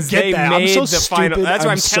 I didn't get that. I'm so stupid. That's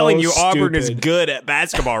why I'm telling you, Auburn is stupid. good at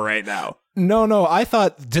basketball right now. No. I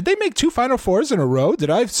thought, did they make 2 Final Fours in a row? Did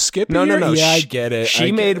I skip a year? No. Yeah, I get it.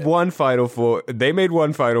 She made one Final Four. They made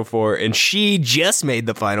one Final Four, and she just made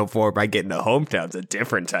the Final Four by getting to hometowns, a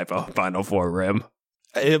different type of Final Four rim.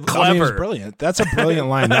 Clever. Clever. It was brilliant. That's a brilliant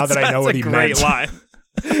line. Now that I know what he meant. That's a great line.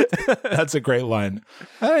 That's a great line.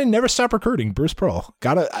 I never stop recruiting. Bruce Pearl.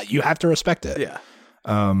 You have to respect it. Yeah.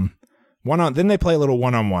 Then they play a little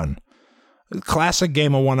one-on-one. Classic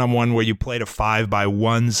game of one-on-one where you play to 5 by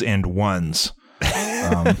ones and ones.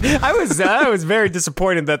 I was very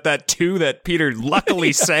disappointed that 2 that Peter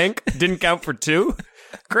luckily sank didn't count for 2.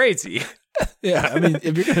 Crazy. Yeah, I mean,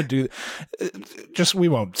 if you're gonna do, we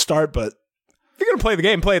won't start, but if you're gonna play the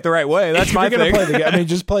game, play it the right way. That's my thing. Play the game, I mean,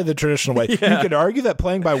 just play the traditional way. Yeah. You could argue that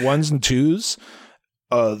playing by ones and twos.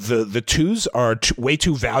 The twos are way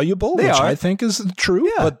too valuable, which I think is true.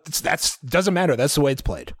 Yeah. But that's doesn't matter. That's the way it's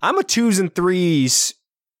played. I'm a 2s and 3s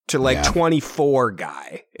to 24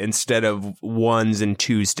 guy instead of 1s and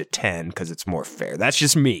 2s to 10 because it's more fair. That's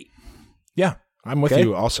just me. Yeah, I'm with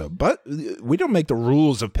you also. But we don't make the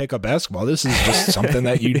rules of pickup basketball. This is just something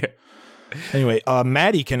that you. Anyway,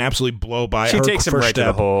 Maddie can absolutely blow by. She her takes him first right to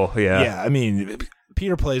the hole. Yeah. Yeah. I mean,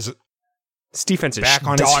 Peter plays. This defense is back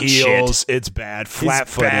on his heels. Shit. It's bad.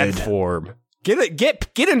 Flat-footed. Bad form.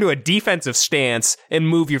 Get into a defensive stance and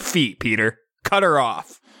move your feet, Peter. Cut her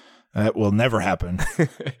off. That will never happen.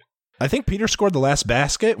 I think Peter scored the last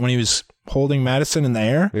basket when he was holding Madison in the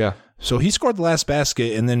air. Yeah. So he scored the last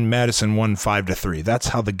basket, and then Madison won 5-3. That's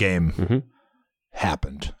how the game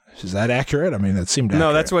happened. Is that accurate? I mean, that seemed accurate.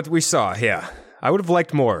 No, that's what we saw. Yeah. I would have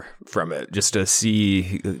liked more from it, just to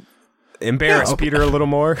see... embarrass Peter a little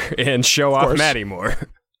more and show off Maddie more.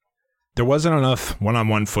 There wasn't enough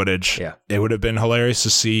one-on-one footage. Yeah. It would have been hilarious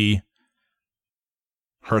to see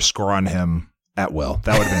her score on him at will.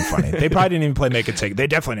 That would have been funny. They probably didn't even play make it take it. They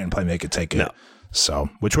definitely didn't play make it take it. No. So,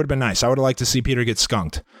 which would have been nice. I would have liked to see Peter get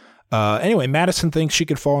skunked. Anyway, Madison thinks she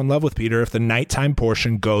could fall in love with Peter if the nighttime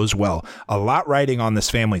portion goes well. A lot riding on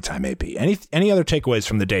this family time, AP. Any other takeaways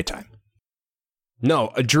from the daytime?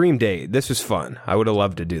 No, a dream day. This was fun. I would have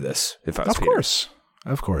loved to do this if I was Peter.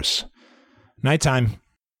 Of course. Nighttime.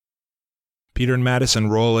 Peter and Madison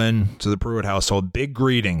roll in to the Pruitt household. Big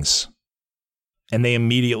greetings. And they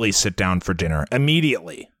immediately sit down for dinner.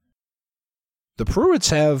 Immediately. The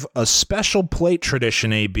Pruitts have a special plate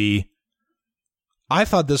tradition, AB. I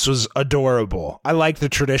thought this was adorable. I like the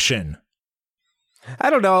tradition.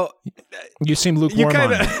 I don't know. You seem lukewarm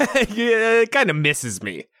on it. It kind of misses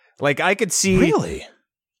me. Like, I could see... Really?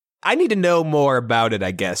 I need to know more about it,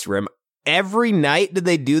 I guess, Rim. Every night do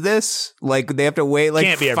they do this? Like, they have to wait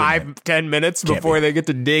 5-10 minutes before they get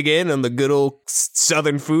to dig in on the good old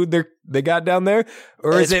southern food they got down there?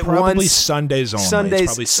 Or is it probably Sundays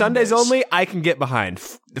only? Sundays only, I can get behind.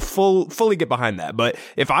 Fully get behind that. But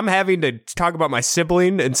if I'm having to talk about my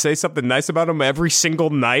sibling and say something nice about him every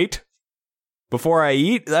single night before I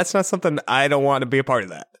eat, that's not something I don't want to be a part of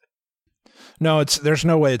that. No, there's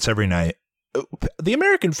no way it's every night. The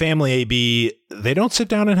American family, AB, they don't sit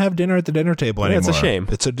down and have dinner at the dinner table anymore. It's a shame.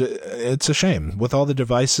 It's a shame with all the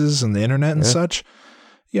devices and the internet and such,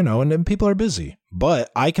 and then people are busy.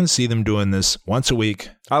 But I can see them doing this once a week.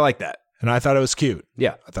 I like that. And I thought it was cute.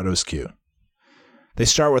 Yeah. I thought it was cute. They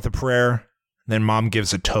start with a prayer, then Mom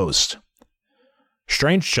gives a toast.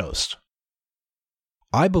 Strange toast.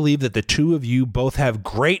 I believe that the two of you both have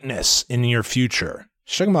greatness in your future.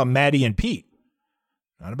 She's talking about Maddie and Pete.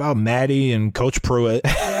 Not about Maddie and Coach Pruitt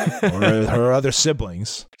or her other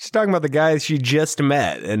siblings. She's talking about the guys she just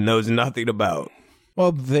met and knows nothing about.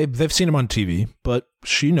 Well, they've seen him on TV, but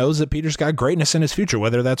she knows that Peter's got greatness in his future,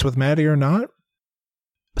 whether that's with Maddie or not.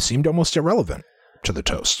 Seemed almost irrelevant to the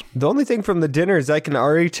toast. The only thing from the dinner is I can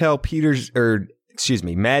already tell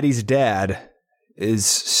Maddie's dad is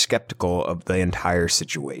skeptical of the entire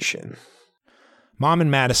situation. Mom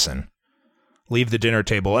and Madison leave the dinner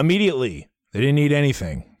table immediately. They didn't eat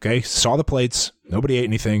anything, okay? Saw the plates. Nobody ate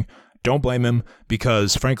anything. Don't blame him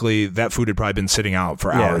because, frankly, that food had probably been sitting out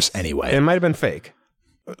for hours anyway. It might have been fake.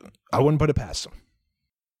 I wouldn't put it past him.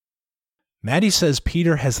 Maddie says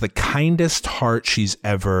Peter has the kindest heart she's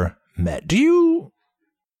ever met. A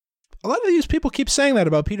lot of these people keep saying that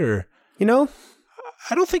about Peter. I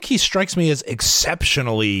don't think he strikes me as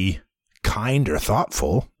exceptionally kind or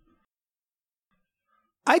thoughtful.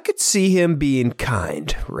 I could see him being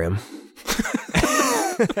kind, Rim.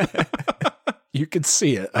 You can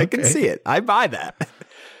see it. Okay. I can see it. I buy that.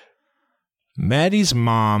 Maddie's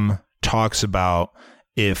mom talks about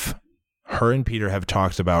if her and Peter have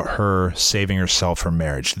talked about her saving herself from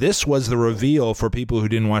marriage. This was the reveal for people who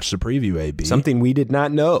didn't watch the preview, AB. Something we did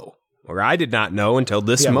not know, or I did not know until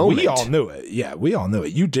this moment. We all knew it. Yeah, we all knew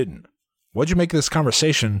it. You didn't. What'd you make of this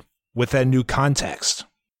conversation with that new context?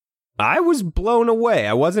 I was blown away.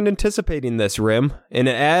 I wasn't anticipating this, Rim. And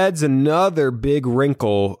it adds another big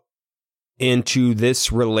wrinkle into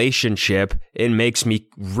this relationship. It makes me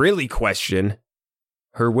really question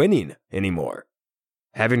her winning anymore.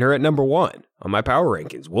 Having her at number 1 on my power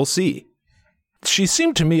rankings. We'll see. She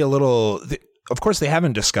seemed to me a little... Of course, they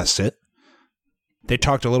haven't discussed it. They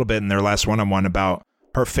talked a little bit in their last one-on-one about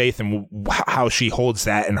her faith and how she holds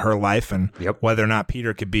that in her life and whether or not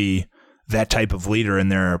Peter could be that type of leader in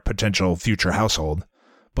their potential future household.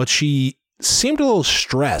 But she seemed a little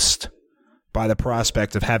stressed by the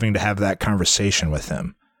prospect of having to have that conversation with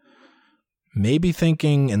him. Maybe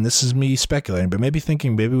thinking, and this is me speculating, but maybe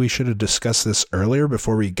thinking maybe we should have discussed this earlier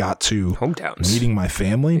before we got to hometowns, meeting my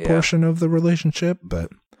family portion of the relationship.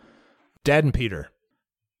 But Dad and Peter.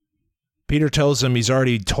 Peter tells him he's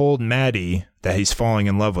already told Maddie that he's falling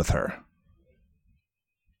in love with her.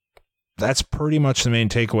 That's pretty much the main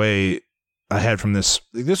takeaway I had from this.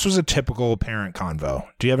 This was a typical parent convo.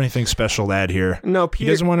 Do you have anything special to add here? No, Peter.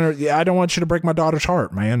 He doesn't want to. I don't want you to break my daughter's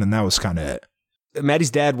heart, man. And that was kind of it.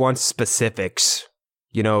 Maddie's dad wants specifics.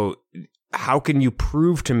 You know, how can you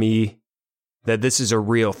prove to me that this is a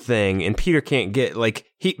real thing? And Peter can't get,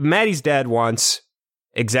 Maddie's dad wants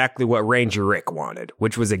exactly what Ranger Rick wanted,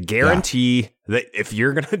 which was a guarantee that if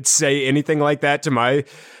you're going to say anything like that to my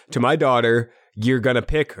daughter, you're going to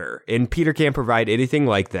pick her. And Peter can't provide anything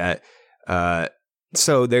like that.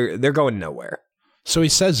 So they're going nowhere. So he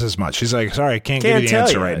says as much. He's like, sorry, I can't give you the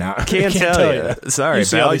answer right now. Can't tell you. Sorry, you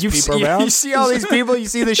see all these people around? You see all these people? You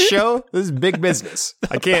see this show? This is big business.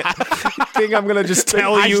 I can't think I'm going to just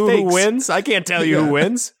tell you who wins. I can't tell you who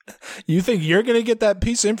wins. You think you're going to get that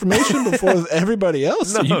piece of information before everybody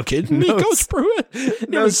else? Are you kidding me, Coach Pruitt? You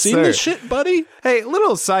haven't seen this shit, buddy? Hey,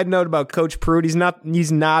 little side note about Coach Pruitt. He's not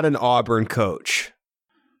an Auburn coach.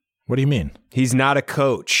 What do you mean? He's not a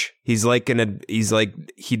coach. He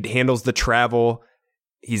handles the travel.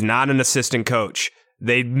 He's not an assistant coach.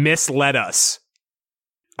 They misled us.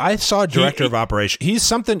 I saw a director of operations. He's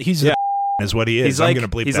something. He's is what he is. I'm going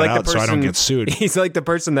to bleep that out so I don't get sued. He's like the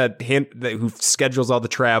person that who schedules all the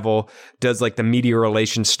travel, does like the media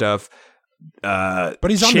relations stuff. But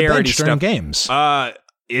he's on the bench during games.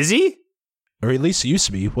 Is he? Or at least he used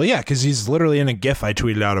to be. Well, yeah, because he's literally in a GIF I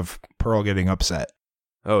tweeted out of Pearl getting upset.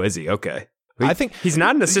 Oh, is he? Okay. I think he's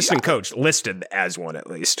not an assistant coach, listed as one at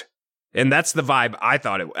least. And that's the vibe I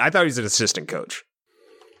thought he was an assistant coach.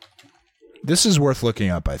 This is worth looking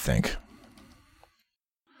up, I think.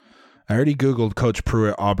 I already Googled Coach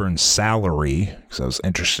Pruitt Auburn's salary because I was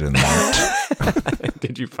interested in that.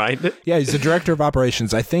 Did you find it? Yeah, he's the director of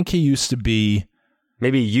operations. I think he used to be...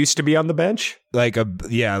 Maybe he used to be on the bench? Like a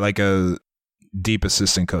deep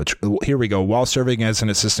assistant coach. Here we go. While serving as an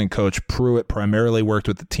assistant coach, Pruitt primarily worked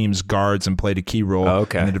with the team's guards and played a key role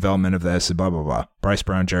in the development of this, blah, blah, blah. Bryce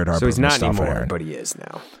Brown, Jared Harper. So he's not Mustafa anymore, Aaron. but he is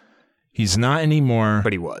now. He's not anymore.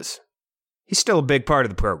 But he was. He's still a big part of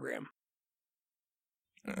the program.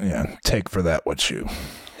 Yeah, take for that what you...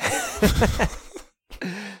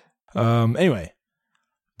 Anyway,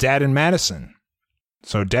 Dad and Madison.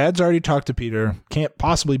 So Dad's already talked to Peter. Can't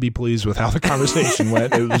possibly be pleased with how the conversation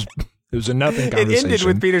went. It was a nothing conversation. It ended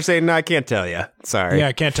with Peter saying, "No, I can't tell you. Sorry." Yeah,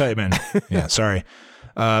 I can't tell you, man. Yeah, sorry.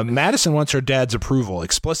 Madison wants her dad's approval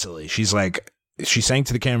explicitly. She's saying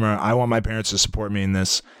to the camera, "I want my parents to support me in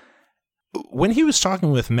this." When he was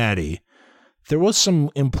talking with Maddie, there was some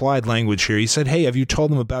implied language here. He said, "Hey, have you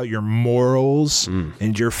told them about your morals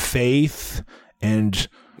and your faith?" And ...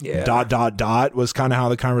 was kind of how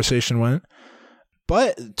the conversation went.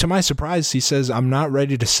 But to my surprise, he says, "I'm not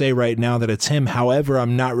ready to say right now that it's him. However,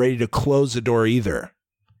 I'm not ready to close the door either."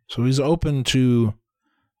 So he's open to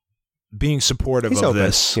being supportive of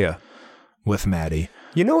this with Maddie.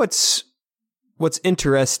 You know what's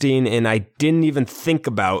interesting, and I didn't even think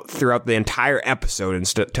about throughout the entire episode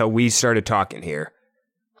until we started talking here.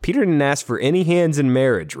 Peter didn't ask for any hands in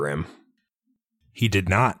marriage, Rim. He did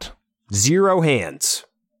not. 0 hands.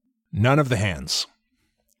 None of the hands.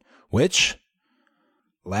 Which...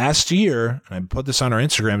 last year, and I put this on our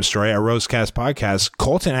Instagram story, our Rosecast podcast,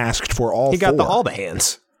 Colton asked for all 4. He got all the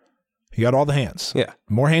hands. He got all the hands. Yeah.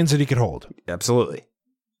 More hands than he could hold. Absolutely.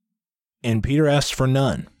 And Peter asked for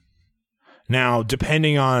none. Now,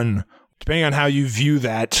 depending on how you view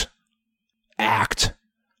that act,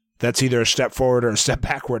 that's either a step forward or a step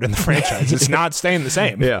backward in the franchise. It's not staying the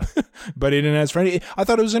same. Yeah. But he didn't ask for any. I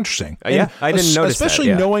thought it was interesting. Yeah, I didn't notice that, especially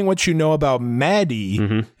yeah. knowing what you know about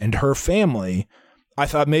Maddie and her family. I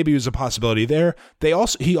thought maybe it was a possibility there.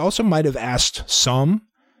 He also might have asked some,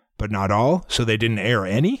 but not all, so they didn't air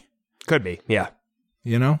any. Could be, yeah.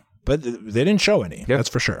 You know, but they didn't show any. Yep. That's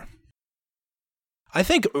for sure. I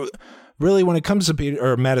think really when it comes to Peter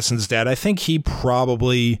or Madison's dad, I think he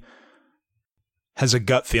probably has a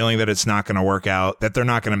gut feeling that it's not going to work out, that they're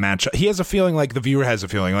not going to match up. He has a feeling like the viewer has a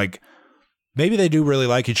feeling like maybe they do really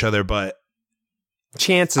like each other, but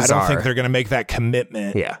chances I don't think they're going to make that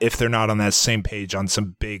commitment Yeah. if they're not on that same page on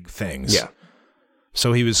some big things. Yeah.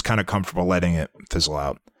 So he was kind of comfortable letting it fizzle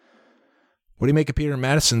out. What do you make of Peter and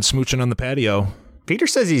Madison smooching on the patio? Peter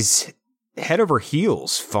says he's head over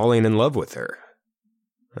heels falling in love with her.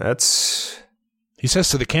 He says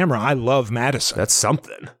to the camera, I love Madison. That's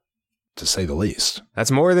something. To say the least.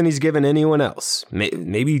 That's more than he's given anyone else.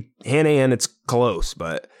 Maybe Hannah Ann, it's close,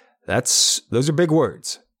 but those are big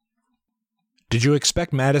words. Did you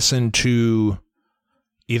expect Madison to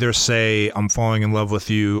either say, I'm falling in love with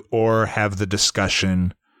you, or have the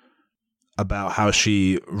discussion about how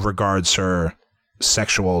she regards her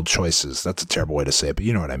sexual choices? That's a terrible way to say it, but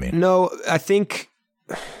you know what I mean. No, I think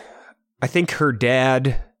her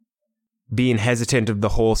dad being hesitant of the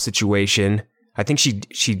whole situation, I think she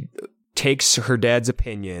takes her dad's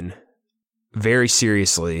opinion very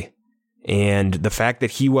seriously, and the fact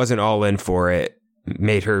that he wasn't all in for it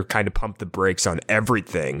made her kind of pump the brakes on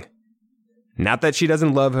everything. Not that she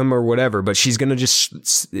doesn't love him or whatever, but she's going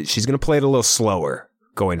to play it a little slower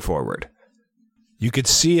going forward. You could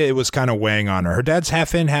see it was kind of weighing on her. Her dad's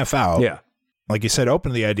half in, half out. Yeah. Like you said,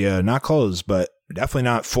 open to the idea, not closed, but definitely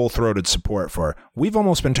not full-throated support for her. We've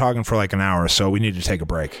almost been talking for like an hour, so we need to take a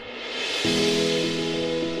break.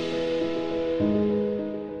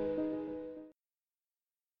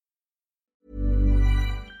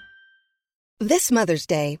 This Mother's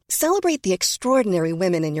Day, celebrate the extraordinary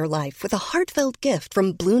women in your life with a heartfelt gift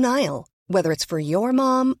from Blue Nile. Whether it's for your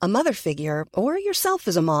mom, a mother figure, or yourself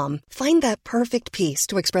as a mom, find that perfect piece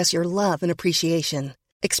to express your love and appreciation.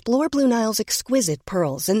 Explore Blue Nile's exquisite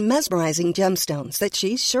pearls and mesmerizing gemstones that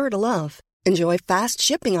she's sure to love. Enjoy fast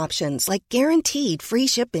shipping options like guaranteed free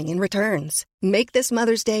shipping and returns. Make this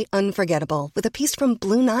Mother's Day unforgettable with a piece from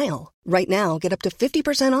Blue Nile. Right now, get up to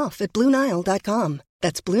 50% off at BlueNile.com.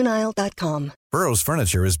 That's BlueNile.com. Burrow's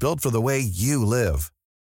furniture is built for the way you live.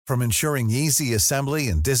 From ensuring easy assembly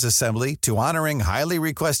and disassembly to honoring highly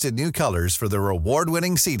requested new colors for their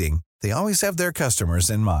award-winning seating, they always have their customers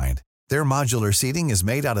in mind. Their modular seating is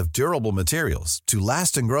made out of durable materials to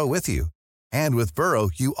last and grow with you. And with Burrow,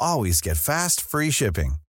 you always get fast, free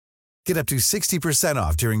shipping. Get up to 60%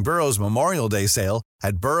 off during Burrow's Memorial Day sale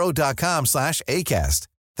at burrow.com/ACAST.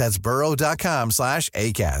 That's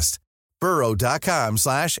burrow.com/ACAST.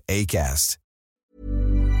 burrow.com/ACAST.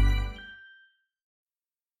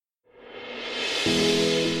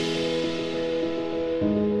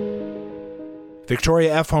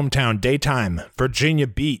 Victoria F. hometown, daytime, Virginia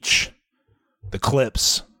Beach. The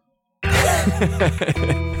Clips.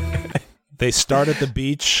 They start at the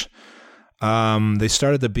beach.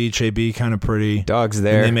 AB kind of pretty. Dogs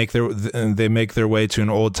there. And they make their way to an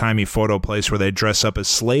old timey photo place where they dress up as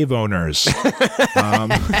slave owners.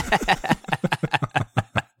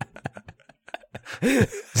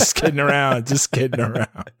 Just kidding around.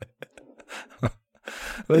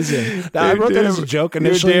 Listen, I wrote that as a joke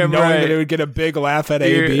initially, knowing that it would get a big laugh at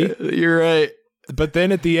AB. You're right. But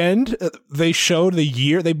then at the end, they showed the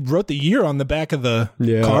year. They wrote the year on the back of the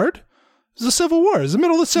card. It was the Civil War. It was the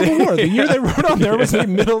middle of the Civil War. The year they wrote on there was the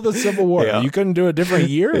middle of the Civil War. Yeah. You couldn't do a different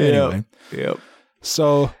year anyway. Yep.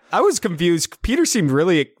 So I was confused. Peter seemed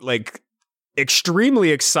really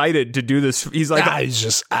extremely excited to do this. He's like,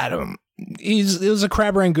 it was a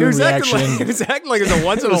crab rangoon reaction. He was acting like it's a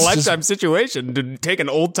once in a lifetime situation to take an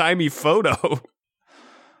old timey photo.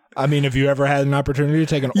 I mean, have you ever had an opportunity to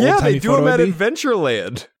take an old timey photo? Yeah, they do them at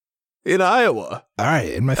Adventureland in Iowa. All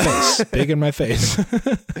right, in my face, big in my face,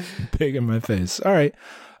 big in my face. All right.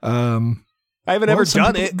 I haven't ever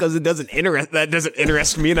done it because that doesn't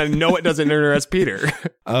interest me, and I know it doesn't interest Peter.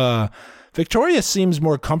 Victoria seems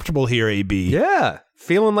more comfortable here, AB. Yeah,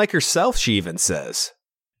 feeling like herself, she even says.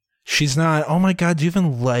 She's not, oh my God, do you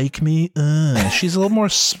even like me? She's a little more,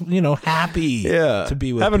 happy to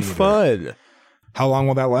be with having Peter. Fun. How long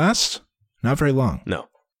will that last? Not very long. No.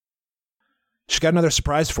 She got another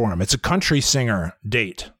surprise for him. It's a country singer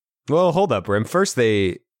date. Well, hold up, Rim. First,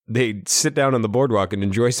 they sit down on the boardwalk and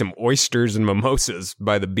enjoy some oysters and mimosas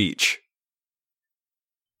by the beach.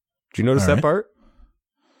 Did you notice that part?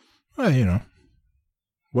 Well,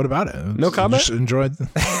 What about it? No comment? Just enjoyed.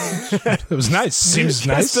 It was nice. Seems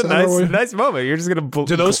nice. It's a nice moment. You're just gonna.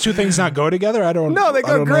 Do those two things not go together? I don't. No, they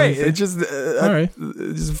go great. It's just all right.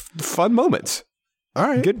 Just fun moments. All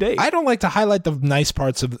right, good day. I don't like to highlight the nice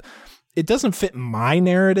parts of. It doesn't fit my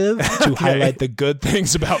narrative to highlight the good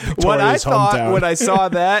things about Victoria's what I thought hometown. when I saw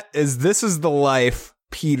that is this is the life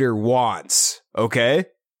Peter wants. Okay.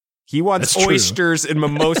 He wants That's oysters and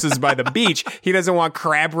mimosas by the beach. He doesn't want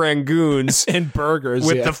crab rangoons and burgers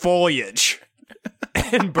with the foliage.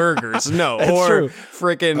 And burgers, no. That's or true.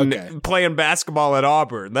 freaking playing basketball at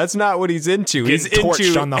Auburn. That's not what he's into. He's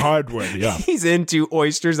torched on the hardwood, yeah. He's into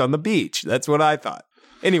oysters on the beach. That's what I thought.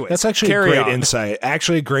 Anyway, that's actually a great insight.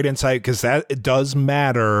 Actually, a great insight because that it does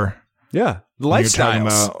matter. Yeah,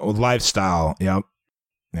 lifestyle. Lifestyle. Yep.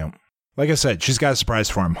 Like I said, she's got a surprise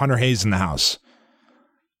for him. Hunter Hayes in the house.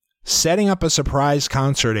 Setting up a surprise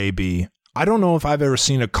concert, AB. I don't know if I've ever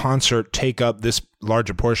seen a concert take up this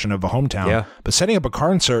large a portion of a hometown. Yeah. But setting up a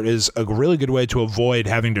concert is a really good way to avoid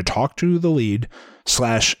having to talk to the lead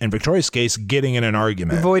 / in Victoria's case, getting in an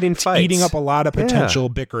argument. Avoiding fights. Eating up a lot of potential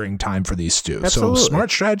bickering time for these two. Absolutely. So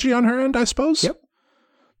smart strategy on her end, I suppose. Yep.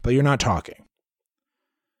 But you're not talking.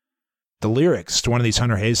 The lyrics to one of these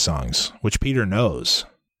Hunter Hayes songs, which Peter knows.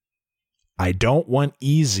 I don't want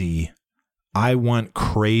easy. I want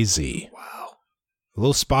crazy. Wow. A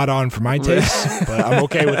little spot on for my taste, but I'm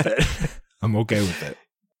okay with it. I'm okay with it.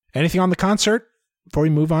 Anything on the concert before we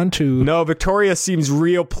move on to... No, Victoria seems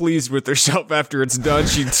real pleased with herself after it's done.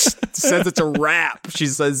 She says it's a wrap. She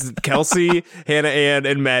says Kelsey, Hannah Ann,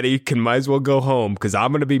 and Maddie might as well go home because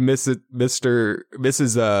I'm going to be Mrs.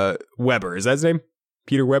 Weber. Is that his name?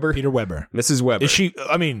 Peter Weber? Peter Weber. Mrs. Weber. Is she...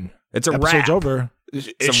 I mean... It's a episode's wrap. over.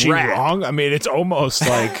 Is she wrap. wrong? I mean, it's almost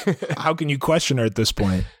like... how can you question her at this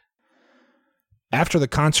point? After the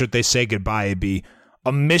concert, they say goodbye, AB.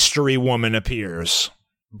 A mystery woman appears.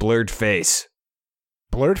 Blurred face.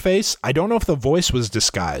 Blurred face? I don't know if the voice was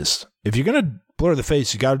disguised. If you're going to blur the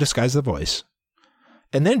face, you got to disguise the voice.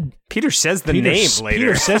 And then Peter says the name later.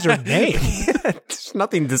 Peter says her name. There's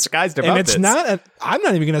nothing disguised about and it's this. not I'm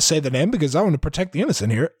not even going to say the name because I want to protect the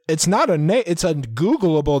innocent here. It's not a name. It's a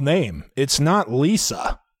Googleable name. It's not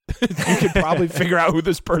Lisa. You could probably figure out who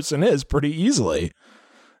this person is pretty easily.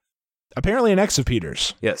 Apparently an ex of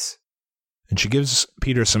Peter's. Yes. And she gives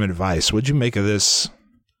Peter some advice. What'd you make of this?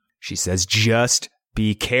 She says, just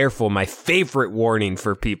be careful. My favorite warning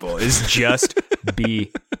for people is just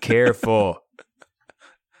be careful.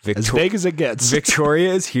 As vague as it gets.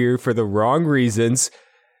 Victoria is here for the wrong reasons.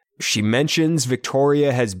 She mentions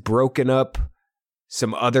Victoria has broken up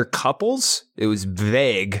some other couples. It was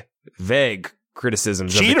vague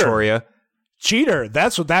criticisms of Victoria. Cheater.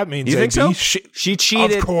 That's what that means. You think so? She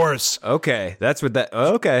cheated. Of course. Okay. That's what that...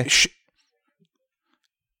 Okay.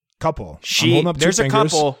 Couple. There's a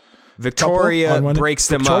couple. Victoria breaks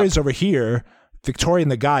them up. Victoria's over here. Victoria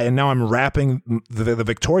and the guy, and now I'm wrapping the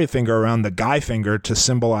Victoria finger around the guy finger to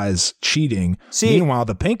symbolize cheating. Meanwhile,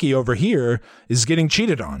 the pinky over here is getting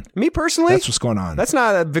cheated on. Me personally? That's what's going on. That's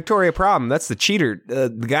not a Victoria problem. That's the cheater, the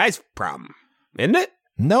guy's problem. Isn't it?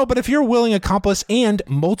 No, but if you're a willing accomplice and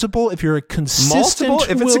multiple, if you're a consistent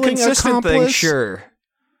if it's a consistent thing, accomplice, sure.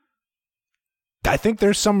 I think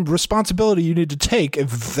there's some responsibility you need to take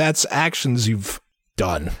if that's actions you've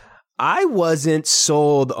done. I wasn't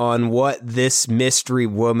sold on what this mystery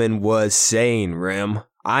woman was saying, Rim.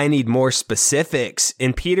 I need more specifics.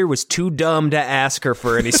 And Peter was too dumb to ask her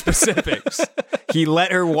for any specifics. He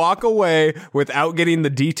let her walk away without getting the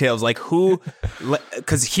details. Like who,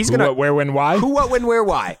 because he's going to... Who, what, where, when, why? Who, what, when, where,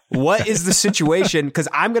 why? What is the situation? Because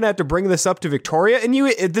I'm going to have to bring this up to Victoria. And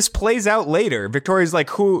this plays out later. Victoria's like,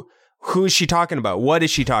 who is she talking about? What is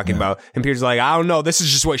she talking about? And Peter's like, I don't know. This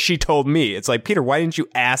is just what she told me. It's like, Peter, why didn't you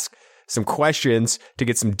ask some questions to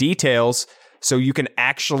get some details so you can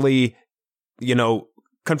actually,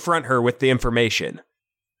 confront her with the information?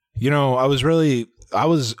 I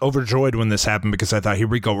was overjoyed when this happened because I thought, here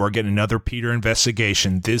we go. We're getting another Peter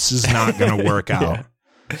investigation. This is not going to work out.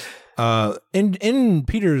 In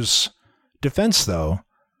Peter's defense, though,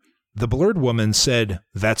 the blurred woman said,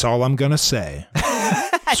 that's all I'm going to say.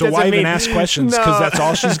 So why even ask questions? Because that's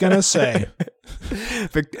all she's going to say.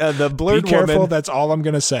 The blurred be careful, woman, that's all I'm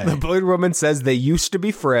going to say. The blurred woman says they used to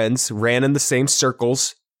be friends, ran in the same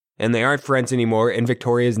circles, and they aren't friends anymore, and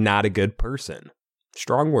Victoria is not a good person.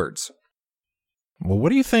 Strong words. Well, what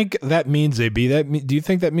do you think that means, AB? Do you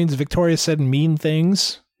think that means Victoria said mean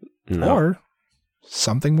things? No. Or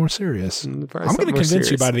something more serious? I'm going to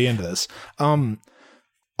convince you by the end of this.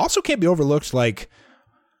 Also can't be overlooked, like,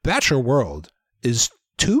 Bachelor World is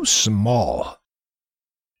too small.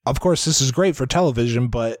 Of course, this is great for television,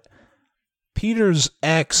 but Peter's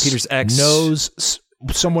ex knows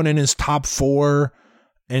someone in his top 4,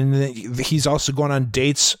 and he's also going on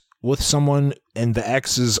dates with someone, and the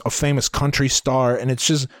ex is a famous country star, and it's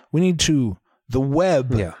just, the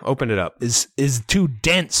web open it up is too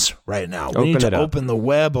dense right now. We need to open the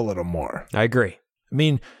web a little more. I agree. I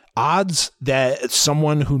mean, odds that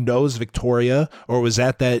someone who knows Victoria or was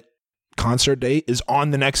at that concert date is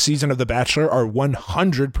on the next season of The Bachelor are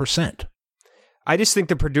 100%. I just think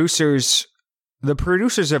the producers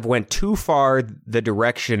have went too far the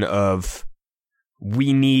direction of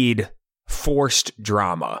we need forced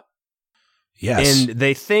drama. Yes. And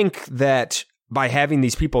they think that by having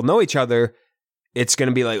these people know each other, it's going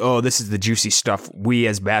to be like, oh, this is the juicy stuff we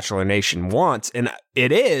as Bachelor Nation want. And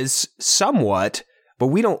it is somewhat, but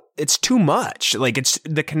it's too much. Like,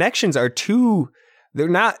 the connections are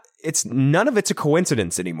none of it's a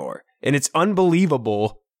coincidence anymore. And it's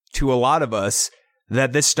unbelievable to a lot of us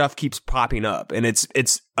that this stuff keeps popping up. And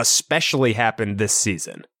it's especially happened this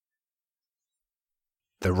season.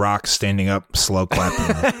 The Rock standing up, slow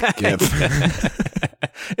clapping.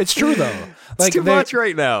 It's true though. It's too much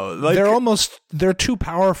right now. Like, they're too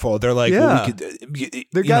powerful. They're like, well,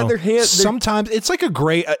 they got their hands. Sometimes it's like a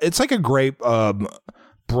great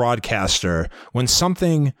broadcaster when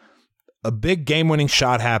a big game-winning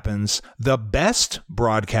shot happens. The best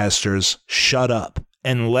broadcasters shut up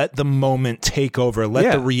and let the moment take over.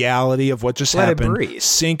 Let the reality of what just happened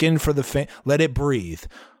sink in for the fan. Let it breathe.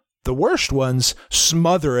 The worst ones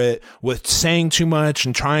smother it with saying too much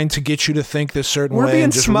and trying to get you to think this certain way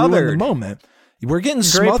and just ruin the moment. We're getting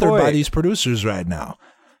smothered by these producers right now.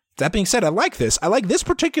 That being said, I like this. I like this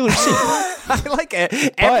particular scene. I like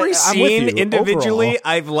it. Every scene individually overall,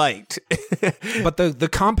 I've liked. But the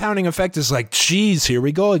compounding effect is like, geez, here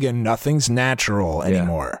we go again. Nothing's natural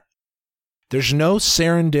anymore. There's no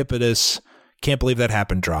serendipitous, can't believe that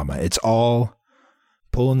happened drama. It's all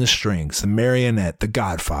pulling the strings, the marionette, the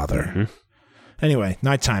Godfather. Mm-hmm. Anyway,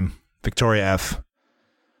 nighttime. Victoria F.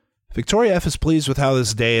 Victoria F is pleased with how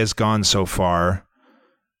this day has gone so far,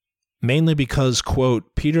 mainly because,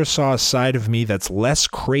 quote, Peter saw a side of me that's less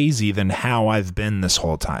crazy than how I've been this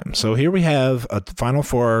whole time. So here we have a Final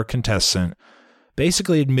Four contestant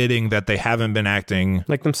basically admitting that they haven't been acting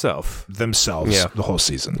like themselves the whole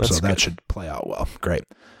season. That's so that good. Should play out well. Great.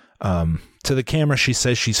 To the camera, she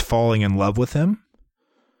says she's falling in love with him.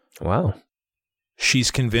 Wow.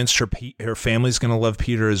 She's convinced her family's going to love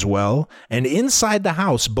Peter as well. And inside the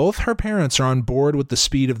house, both her parents are on board with the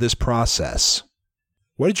speed of this process.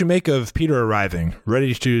 What did you make of Peter arriving,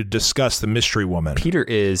 ready to discuss the mystery woman? Peter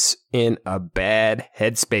is in a bad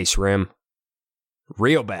headspace, Rim.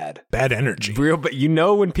 Real bad. Bad energy. Real bad. You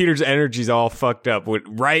know when Peter's energy's all fucked up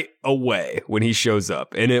right away when he shows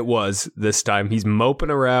up. And it was this time. He's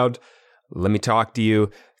moping around. Let me talk to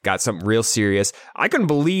you. Got something real serious. I couldn't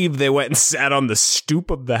believe they went and sat on the stoop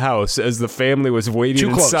of the house as the family was waiting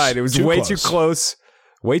inside. It was too close.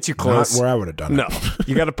 Way too close. Not where I would have done it. No.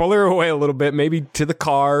 You got to pull her away a little bit, maybe to the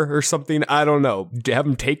car or something. I don't know. Have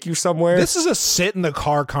them take you somewhere. This is a sit in the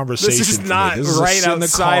car conversation. This is not right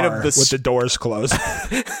outside of the with the doors closed.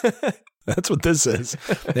 That's what this is.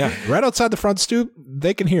 Yeah. Right outside the front stoop,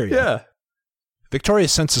 they can hear you. Yeah. Victoria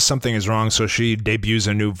senses something is wrong, so she debuts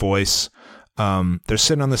a new voice. They're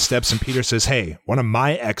sitting on the steps and Peter says, hey, one of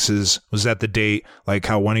my exes was at the date, like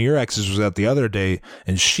how one of your exes was at the other date.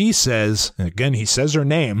 And she says, and again, he says her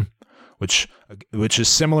name, which is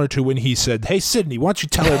similar to when he said, hey, Sydney, why don't you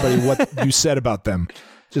tell everybody what you said about them?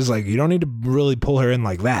 Just like, you don't need to really pull her in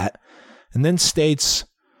like that. And then states,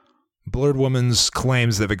 Blurred Woman's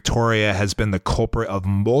claims that Victoria has been the culprit of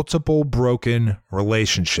multiple broken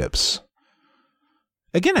relationships.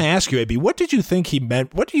 Again, I ask you, AB, what did you think he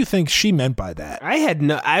meant? What do you think she meant by that? I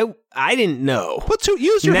didn't know.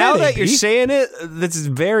 Use your now head, that AB. You're saying it, this is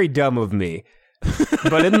very dumb of me.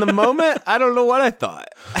 But in the moment, I don't know what I thought.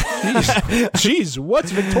 Jeez,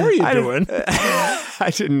 what's Victoria doing?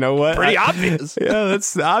 I didn't know what. Pretty obvious. Yeah,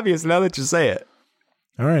 that's obvious now that you say it.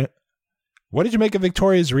 All right. What did you make of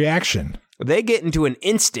Victoria's reaction? They get into an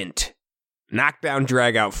instant knockdown,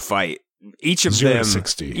 drag-out fight. Each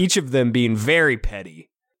of them being very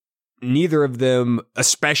petty. Neither of them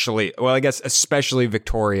especially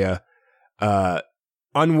Victoria,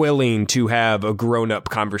 unwilling to have a grown-up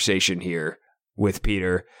conversation here with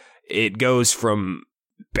Peter. It goes from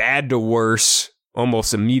bad to worse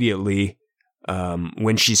almost immediately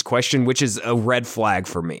when she's questioned, which is a red flag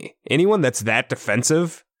for me. Anyone that's that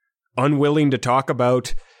defensive, unwilling to talk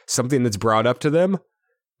about something that's brought up to them,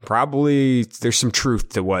 probably there's some truth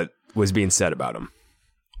to what was being said about him.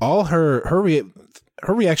 All her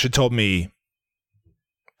reaction told me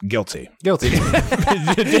guilty. Guilty.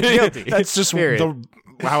 That's just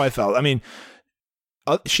how I felt. I mean,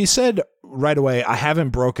 she said right away, I haven't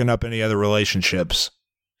broken up any other relationships.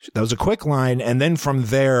 That was a quick line. And then from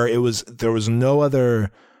there, there was no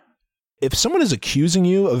other. If someone is accusing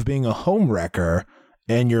you of being a homewrecker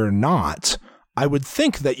and you're not, I would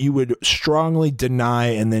think that you would strongly deny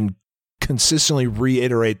and then consistently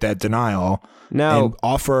reiterate that denial and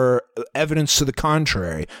offer evidence to the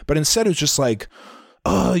contrary. But instead, it's just like,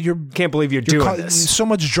 oh, can't believe you're doing this. So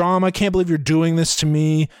much drama. Can't believe you're doing this to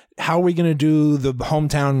me. How are we going to do the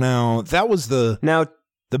hometown now? That was the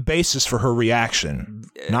basis for her reaction,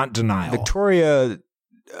 not denial. Victoria,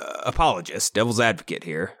 apologist, devil's advocate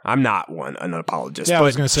here. I'm not an apologist. Yeah, I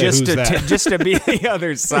was going to say, who's that? Just to be the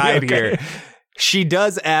other side here, she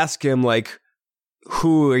does ask him, like,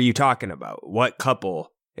 who are you talking about? What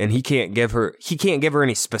couple? And he can't give her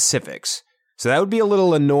any specifics. So that would be a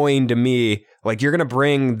little annoying to me. Like, you're going to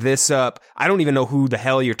bring this up. I don't even know who the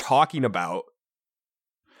hell you're talking about.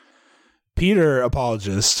 Peter,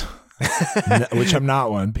 apologist, which I'm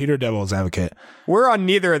not one. Peter, devil's advocate. We're on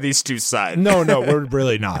neither of these two sides. No, we're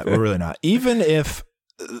really not. We're really not. Even if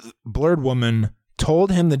Blurred Woman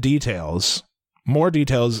told him the details, more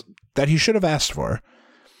details that he should have asked for,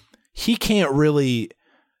 he can't really,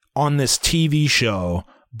 on this TV show,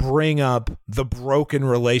 bring up the broken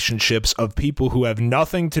relationships of people who have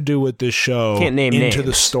nothing to do with this show into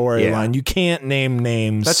the storyline. Yeah. You can't name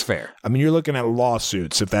names. That's fair. I mean, you're looking at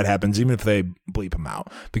lawsuits if that happens, even if they bleep them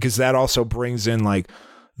out, because that also brings in like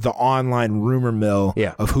the online rumor mill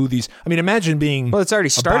of who these. I mean, imagine being it's already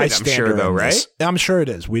started. I'm sure, though, right? I'm sure it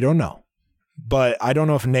is. We don't know, but I don't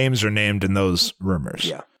know if names are named in those rumors.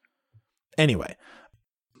 Yeah. Anyway,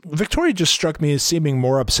 Victoria just struck me as seeming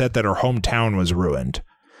more upset that her hometown was ruined.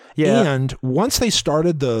 Yeah. And once they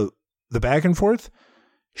started the back and forth,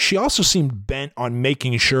 she also seemed bent on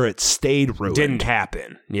making sure it stayed ruined. Didn't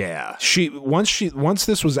happen. Yeah. Once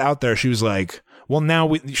this was out there, she was like, "Well, now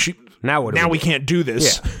we can't do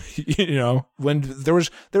this." Yeah. You know, when there was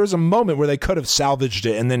a moment where they could have salvaged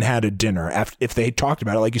it and then had a dinner if they talked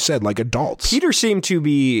about it, like you said, like adults. Peter seemed to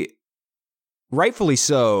be, rightfully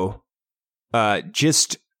so,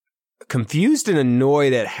 just confused and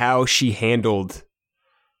annoyed at how she handled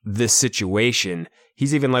this situation.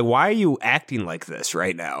 He's even like, why are you acting like this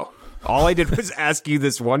right now? All I did was ask you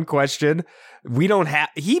this one question.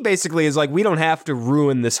 He basically is like, we don't have to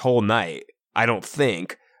ruin this whole night. I don't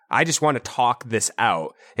think. I just want to talk this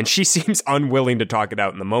out. And she seems unwilling to talk it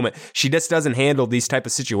out in the moment. She just doesn't handle these type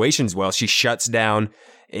of situations well. She shuts down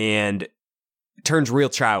and turns real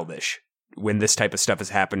childish when this type of stuff has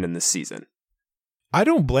happened in this season. I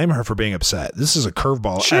don't blame her for being upset. This is a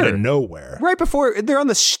curveball out of nowhere. Right before they're on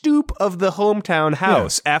the stoop of the hometown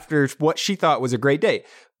house after what she thought was a great day.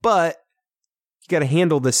 But you got to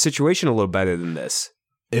handle this situation a little better than this.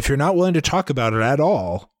 If you're not willing to talk about it at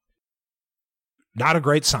all, not a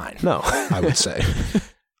great sign. No, I would say.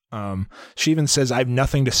 She even says, I have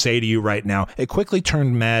nothing to say to you right now. It quickly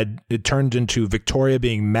turned mad. It turned into Victoria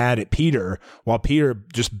being mad at Peter while Peter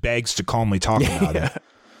just begs to calmly talk about it.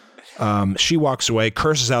 She walks away,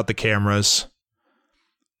 curses out the cameras.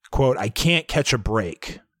 Quote, I can't catch a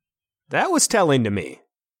break. That was telling to me.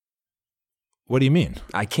 What do you mean?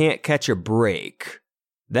 I can't catch a break.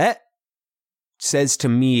 That says to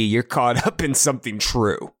me you're caught up in something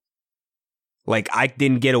true. Like, I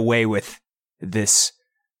didn't get away with this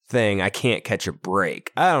thing. I can't catch a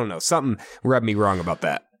break. I don't know. Something rubbed me wrong about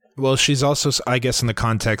that. Well, she's also, I guess, in the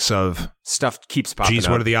context of stuff keeps popping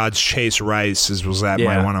up. What are the odds Chase Rice was at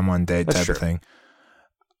my one-on-one date type of thing.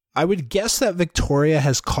 I would guess that Victoria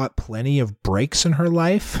has caught plenty of breaks in her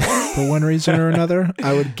life for one reason or another.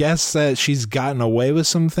 I would guess that she's gotten away with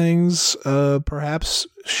some things. Perhaps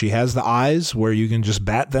she has the eyes where you can just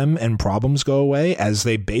bat them and problems go away, as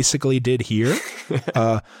they basically did here.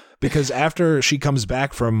 Because after she comes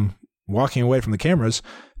back from walking away from the cameras,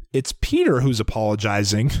 it's Peter who's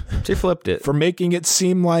apologizing. She flipped it. For making it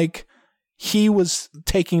seem like he was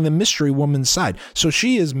taking the mystery woman's side. So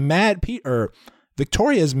she is mad,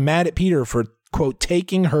 Victoria is mad at Peter for, quote,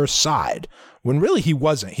 taking her side, when really he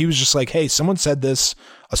wasn't. He was just like, hey, someone said this,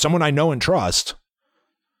 someone I know and trust.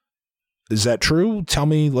 Is that true? Tell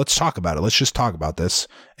me, let's talk about it. Let's just talk about this.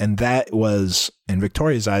 And that was, in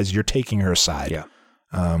Victoria's eyes, you're taking her side.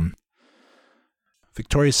 Yeah.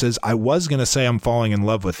 Victoria says, I was going to say I'm falling in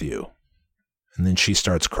love with you. And then she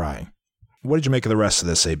starts crying. What did you make of the rest of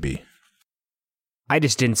this, AB? I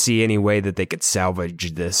just didn't see any way that they could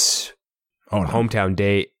salvage this hometown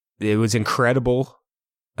date. It was incredible.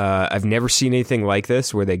 I've never seen anything like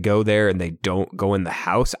this where they go there and they don't go in the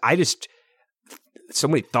house. So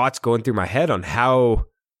many thoughts going through my head on how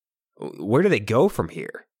where do they go from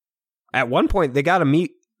here? At one point, he's got to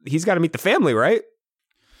meet the family, right?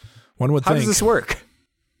 One would How think. does this work?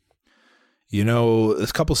 You know, a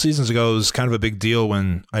couple seasons ago, it was kind of a big deal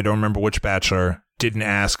when, I don't remember which Bachelor, didn't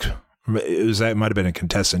ask. It might have been a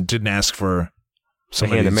contestant, didn't ask for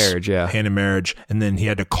hand in marriage, yeah. Hand in marriage, and then he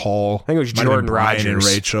had to call. I think it was might have been Jordan Brian Rogers. and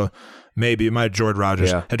Rachel. Maybe it might have Jordan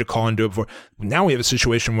Rogers. Yeah. Had to call and do it before. Now we have a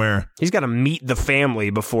situation where He's got to meet the family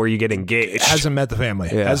before you get engaged. hasn't met the family.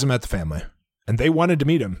 Yeah. Hasn't met the family. And they wanted to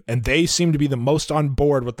meet him. And they seem to be the most on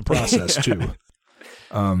board with the process, too.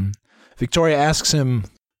 Victoria asks him,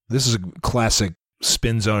 this is a classic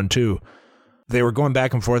spin zone, too. They were going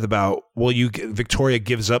back and forth about, Victoria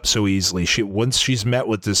gives up so easily. Once she's met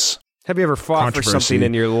with this Have you ever fought for controversy. something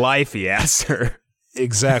in your life, he asked her.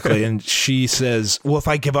 Exactly. And she says, well, if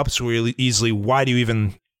I give up so really easily, why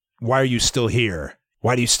are you still here?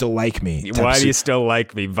 Why do you still like me? Why do you still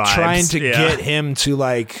like me? Vibes. Trying to get him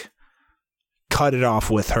to cut it off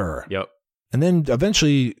with her. Yep. And then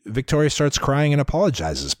eventually Victoria starts crying and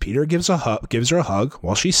apologizes. Peter gives her a hug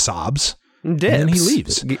while she sobs. Dips. And then he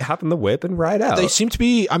leaves. Hop in the whip and ride out. They seem to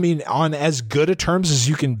be, on as good a terms as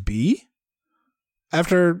you can be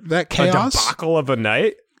after that chaos. A debacle of a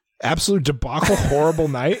night. Absolute debacle, horrible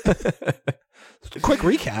night. Quick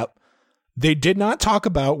recap. They did not talk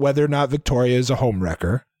about whether or not Victoria is a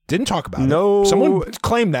homewrecker. Didn't talk about No. it. Someone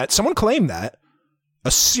claimed that.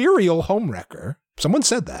 A serial homewrecker. Someone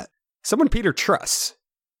said that. Someone Peter trusts.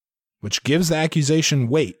 Which gives the accusation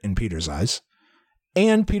weight in Peter's eyes.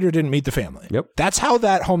 And Peter didn't meet the family. Yep. That's how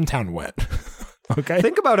that hometown went. Okay?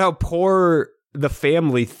 Think about how poor the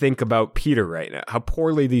family think about Peter right now. How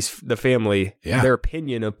poorly the family, their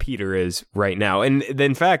opinion of Peter is right now. And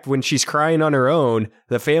in fact, when she's crying on her own,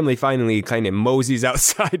 the family finally kind of moseys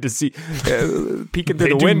outside to see, peeking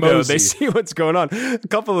through the window. Mosey. They see what's going on. A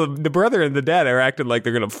couple of the brother and the dad are acting like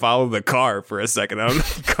they're going to follow the car for a second. I don't know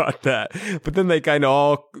if you caught that. But then they kind of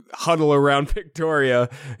all huddle around Victoria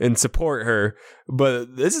and support her.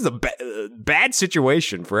 But this is a bad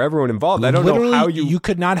situation for everyone involved. I don't know how you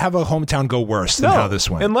could not have a hometown go worse than how this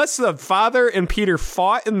went. Unless the father and Peter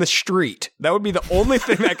fought in the street. That would be the only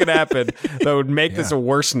thing that could happen that would make this a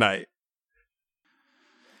worse night.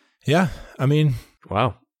 Yeah.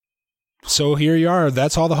 Wow. So here you are.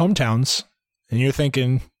 That's all the hometowns. And you're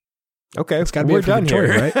thinking, okay, it's got to be we're it for done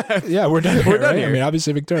Victoria, here. right? Yeah, we're done here. We're done right? here.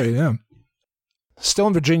 Obviously Victoria, yeah. Still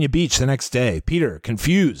in Virginia Beach the next day. Peter,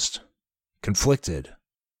 confused, conflicted.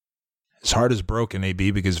 His heart is broken,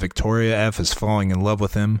 AB, because Victoria F. is falling in love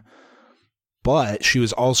with him. But she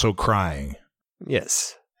was also crying.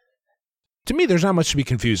 Yes. To me, there's not much to be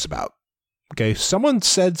confused about. Okay, someone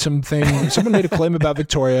said something. Someone made a claim about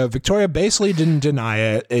Victoria. Victoria basically didn't deny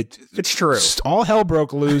it. It's true. All hell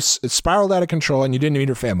broke loose. It spiraled out of control, and you didn't meet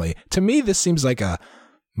her family. To me, this seems like a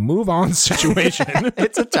move-on situation.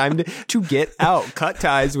 It's a time to get out, cut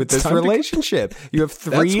ties with this relationship. You have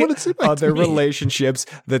three other relationships.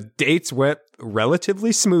 The dates went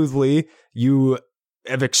relatively smoothly. You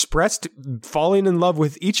have expressed falling in love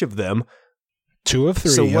with each of them. 2 of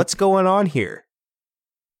 3. So what's going on here?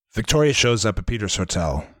 Victoria shows up at Peter's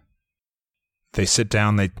hotel. They sit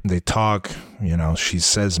down, they talk. She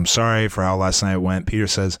says, I'm sorry for how last night went. Peter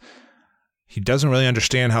says he doesn't really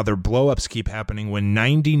understand how their blow-ups keep happening when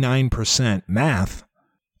 99% math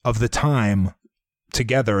of the time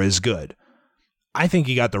together is good. I think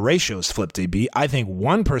he got the ratios flipped, AB. I think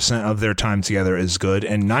 1% of their time together is good,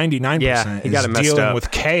 and 99% is dealing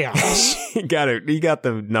with chaos. He got it. He got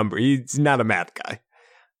the number. He's not a math guy.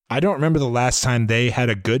 I don't remember the last time they had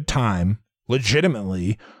a good time,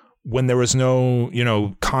 legitimately, when there was no,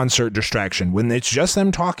 concert distraction, when it's just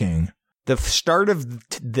them talking. The start of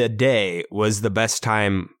the day was the best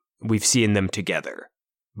time we've seen them together,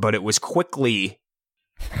 but it was quickly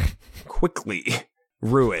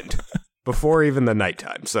ruined before even the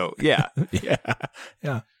nighttime. So, yeah.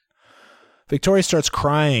 Yeah. Victoria starts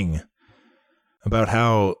crying about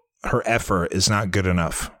how her effort is not good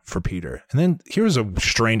enough for Peter. And then here's a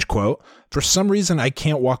strange quote. For some reason, I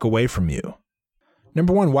can't walk away from you.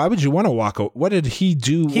 Number one, why would you want to walk away? What did he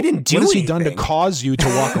do? He didn't do What has anything. he done to cause you to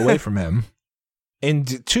walk away from him?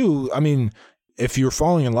 And 2, if you're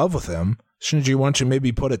falling in love with him, shouldn't you want to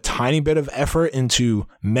maybe put a tiny bit of effort into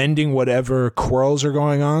mending whatever quarrels are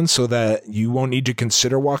going on so that you won't need to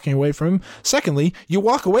consider walking away from him? Secondly, you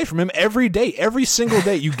walk away from him every day. Every single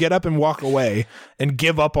day you get up and walk away and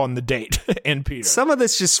give up on the date and Peter. Some of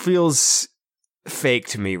this just feels fake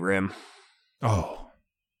to me, Rim. Oh.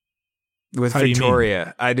 With How do you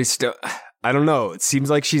Victoria. I don't know. It seems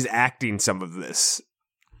like she's acting some of this.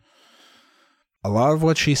 a lot of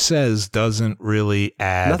what she says doesn't really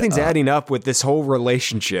add Nothing's up. adding up with this whole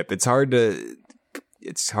relationship. It's hard to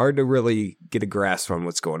really get a grasp on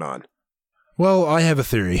what's going on. Well, I have a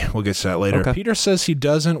theory. We'll get to that later. Okay. Peter says he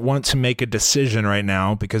doesn't want to make a decision right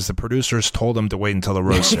now because the producers told him to wait until the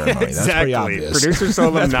rose ceremony. Exactly. That's pretty obvious. Producers told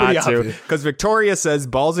him That's not pretty to. obvious. Because Victoria says,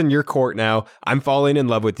 ball's in your court now. I'm falling in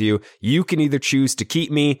love with you. You can either choose to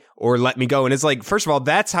keep me or let me go. And it's like, first of all,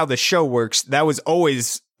 that's how the show works. That was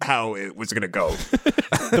always how it was going to go.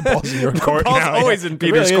 The ball's in your court Ball's now. always in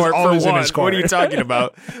Peter's It really is court for always in one. his court. What are you talking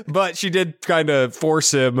about? But she did kind of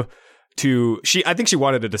force him to. I think she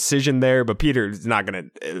wanted a decision there, but Peter's not going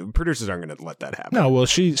to. Producers aren't going to let that happen. No, well,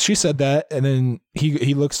 she said that, and then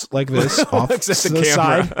he looks like this off Looks at to the the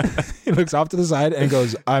camera. side. He looks off to the side and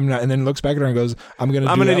goes, "I'm not," and then looks back at her and goes, "I'm going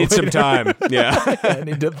to need some time." Yeah. I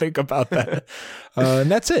need to think about that.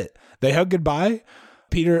 And that's it. They hug goodbye.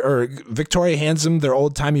 Victoria hands him their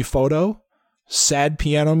old timey photo. Sad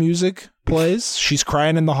piano music plays. She's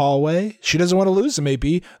crying in the hallway. She doesn't want to lose him.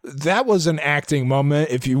 Maybe that was an acting moment.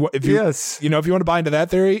 If you Yes. if you want to buy into that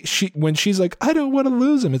theory, when she's like, I don't want to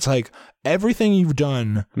lose him. It's like everything you've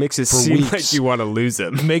done Makes it for seem weeks like you want to lose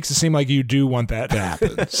him. makes it seem like you do want that to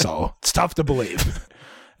happen. So it's tough to believe.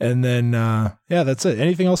 And then that's it.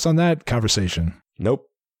 Anything else on that conversation? Nope.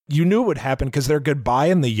 You knew it would happen because their goodbye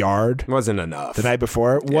in the yard Wasn't enough. the night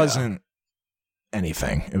before wasn't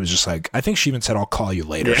anything. It was just like, I think she even said, I'll call you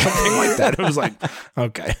later, something like that. It was like,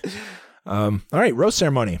 okay. All right, rose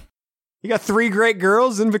ceremony. You got 3 great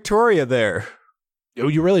girls in Victoria there. Oh,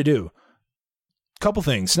 you really do. Couple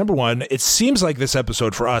things. Number one, it seems like this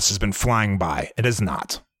episode for us has been flying by. It is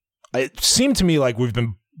not. It seemed to me like we've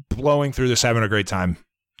been blowing through this, having a great time.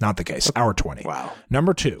 Not the case. Hour 20. Wow.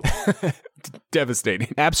 Number two,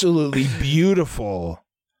 Devastating. absolutely beautiful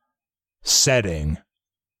setting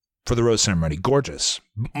for the rose ceremony. Gorgeous.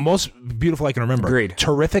 Most beautiful I can remember. Agreed.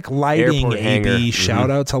 Terrific lighting, Airport hangar. AB. Shout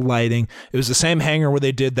out to lighting. It was the same hangar where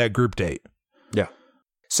they did that group date. Yeah.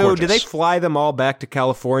 So Gorgeous. did they fly them all back to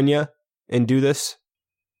California and do this?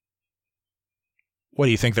 What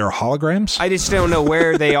do you think? They're holograms? I just don't know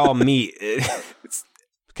where they all meet.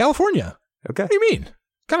 California. Okay. What do you mean?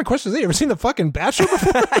 What kind of questions? You ever seen The fucking Bachelor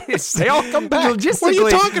before? They all come back. What are you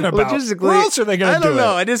talking about? Logistically, Where else are they going to do I don't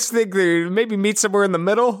know. it? I just think they maybe meet somewhere in the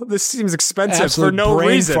middle. This seems expensive Absolute for no brain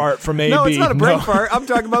reason. fart from AB. No, it's not a brain No. fart. I'm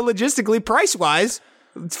talking about logistically, price-wise.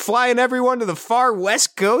 Flying everyone to the far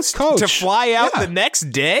west coast Coach. to fly out Yeah. the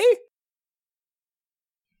next day?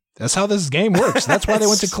 That's how this game works. That's why they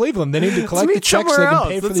went to Cleveland. They need to collect Let's the meet checks so they somewhere can else.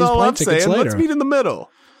 pay for That's these all plane I'm tickets saying. later. Let's meet in the middle.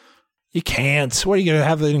 You can't. What are you going to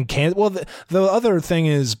have it in Kansas? Well, the other thing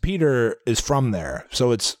is Peter is from there.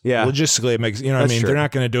 So it's logistically it makes, you know what I That's mean? true. They're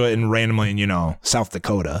not going to do it in randomly in, South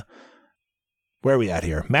Dakota. Where are we at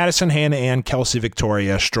here? Madison, Hannah Ann, Kelsey,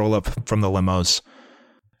 Victoria stroll up from the limos.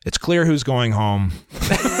 It's clear who's going home.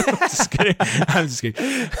 Just kidding. I'm just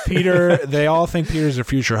kidding. Peter, they all think Peter's their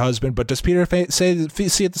future husband, but does Peter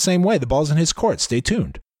see it the same way? The ball's in his court. Stay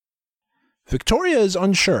tuned. Victoria is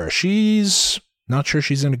unsure. She's not sure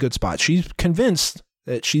she's in a good spot. She's convinced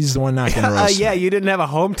that she's the one not going to roast. Yeah, you didn't have a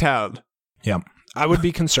hometown. Yeah. I would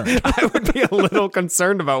be concerned. I would be a little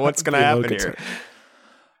concerned about what's going to happen here.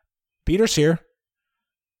 Peter's here.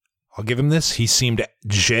 I'll give him this. He seemed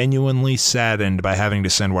genuinely saddened by having to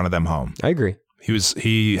send one of them home. I agree.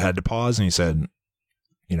 He had to pause and he said,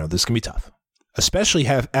 this can be tough, especially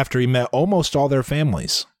after he met almost all their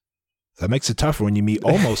families. That makes it tougher when you meet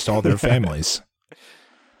almost all their families.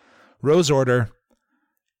 Rose order,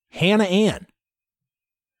 Hannah Ann,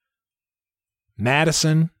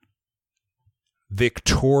 Madison,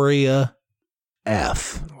 Victoria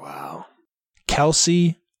F. Wow.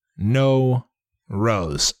 Kelsey, no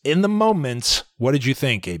Rose. In the moment, what did you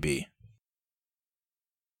think, AB?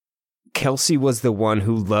 Kelsey was the one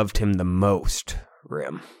who loved him the most,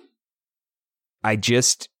 Rim. I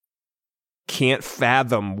just can't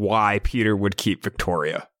fathom why Peter would keep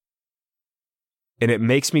Victoria. And it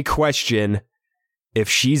makes me question if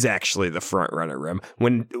she's actually the front runner, Rim.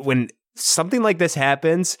 When something like this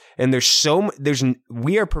happens and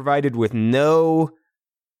we are provided with no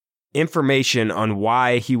information on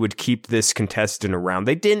why he would keep this contestant around.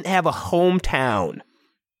 They didn't have a hometown.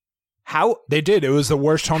 How they did? It was the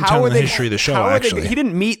worst hometown in the history of the show. Actually, he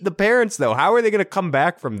didn't meet the parents though. How are they going to come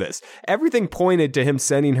back from this? Everything pointed to him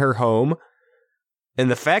sending her home,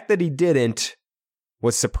 and the fact that he didn't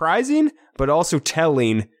was surprising, but also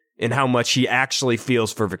telling in how much he actually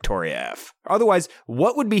feels for Victoria F. Otherwise,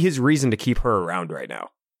 what would be his reason to keep her around right now?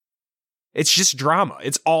 It's just drama.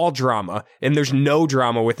 It's all drama, and there's no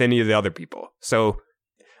drama with any of the other people. So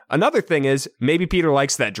another thing is maybe Peter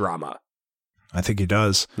likes that drama. I think he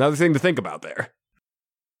does. Another thing to think about there.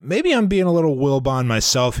 Maybe I'm being a little Wilbon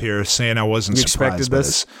myself here, saying I wasn't You surprised expected by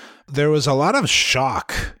this? There was a lot of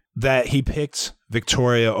shock that he picked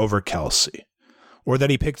Victoria over Kelsey, or that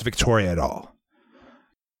he picked Victoria at all.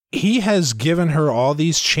 He has given her all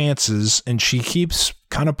these chances, and she keeps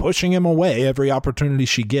kind of pushing him away every opportunity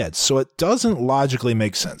she gets. So it doesn't logically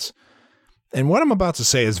make sense. And what I'm about to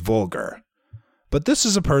say is vulgar, but this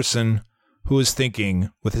is a person who is thinking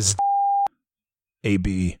with his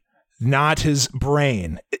AB, not his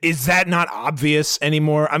brain. Is that not obvious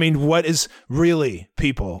anymore? I mean, what is really,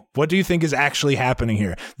 people? What do you think is actually happening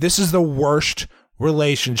here? This is the worst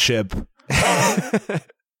relationship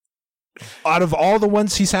out of all the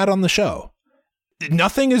ones he's had on the show.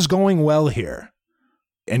 Nothing is going well here.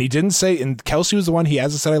 And he didn't say, and Kelsey was the one he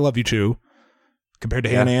hasn't said I love you to, compared to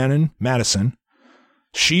Hannah Ann and Madison.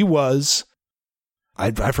 She was,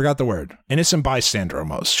 I forgot the word, innocent bystander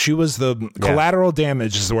almost. She was the collateral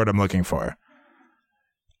damage is the word I'm looking for.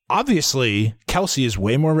 Obviously, Kelsey is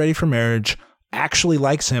way more ready for marriage, actually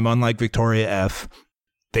likes him, unlike Victoria F.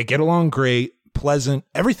 They get along great, pleasant,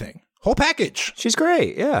 everything. Whole package. She's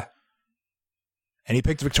great, yeah. And he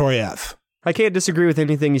picked Victoria F. I can't disagree with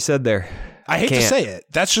anything you said there. I hate to say it.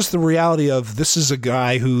 That's just the reality of this is a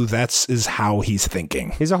guy who is how he's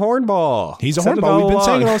thinking. He's a hornball. He's a hornball. We've been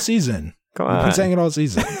saying it all season. Come on. We've been saying it all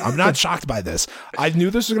season. I'm not shocked by this. I knew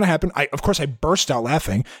this was going to happen. Of course, I burst out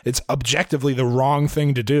laughing. It's objectively the wrong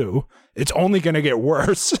thing to do. It's only going to get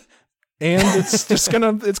worse. And it's just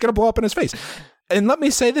going to blow up in his face. And let me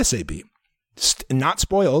say this, AB. Not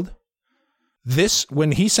spoiled. This,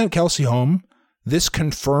 when he sent Kelsey home, this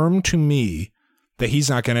confirmed to me that he's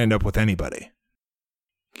not going to end up with anybody.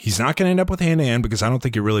 He's not going to end up with Hannah Ann because I don't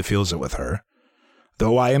think he really feels it with her.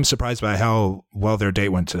 Though I am surprised by how well their date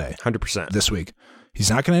went today. 100%. This week. He's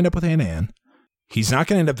not going to end up with Hannah Ann. He's not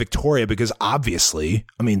going to end up Victoria because obviously,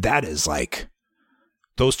 I mean, that is like,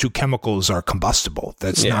 those two chemicals are combustible.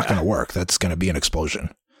 That's not going to work. That's going to be an explosion.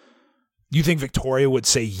 You think Victoria would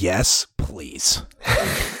say yes? Please.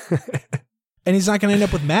 And he's not going to end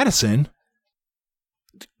up with Madison.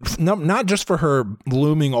 No, not just for her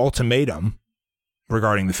looming ultimatum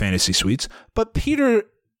regarding the fantasy suites, but Peter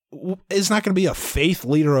is not going to be a faith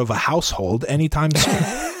leader of a household anytime soon.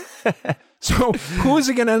 So who is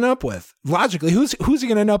he going to end up with? Logically, who's he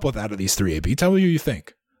going to end up with out of these three, AB? Tell me who you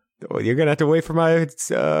think. Well, you're going to have to wait for my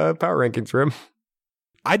power rankings, Rim.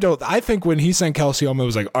 I think when he sent Kelsey home, it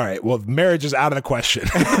was like, all right, well, marriage is out of the question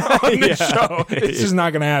on this show. It's just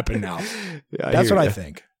not going to happen now. That's what I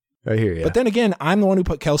think. I hear you. But then again, I'm the one who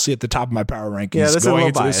put Kelsey at the top of my power rankings going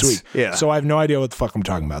into this week. Yeah. So I have no idea what the fuck I'm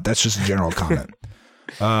talking about. That's just a general comment.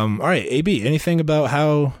 All right, AB, anything about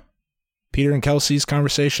how Peter and Kelsey's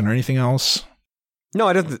conversation or anything else? No,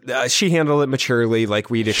 I don't. She handled it maturely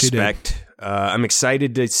like we'd expect. I'm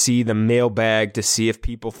excited to see the mailbag to see if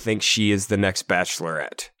people think she is the next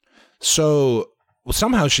Bachelorette. So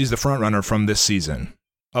somehow she's the front runner from this season.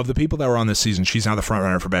 Of the people that were on this season, she's now the front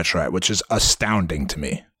runner for Bachelorette, which is astounding to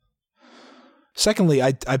me. Secondly,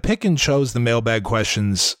 I pick and chose the mailbag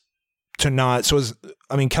questions to not. So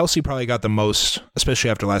Kelsey probably got the most, especially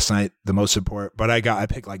after last night, the most support. But I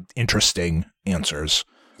picked like interesting answers,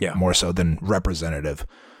 more so than representative.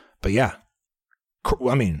 But yeah,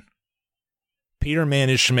 I mean, Peter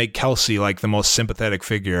managed to make Kelsey like the most sympathetic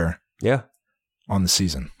figure, on the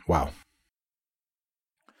season. Wow.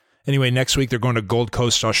 Anyway, next week they're going to Gold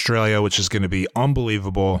Coast, Australia, which is going to be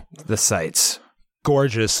unbelievable. The sights.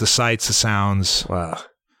 Gorgeous, the sights, the sounds. Wow.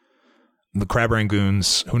 The crab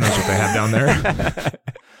rangoons. Who knows what they have down there?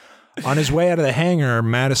 On his way out of the hangar,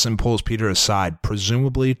 Madison pulls Peter aside,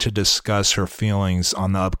 presumably to discuss her feelings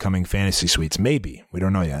on the upcoming fantasy suites. Maybe. We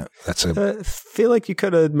don't know yet. I feel like you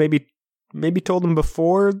could have maybe told him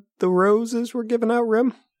before the roses were given out,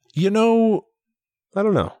 Rim. You know, I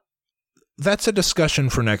don't know. That's a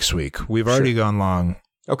discussion for next week. We've already gone long.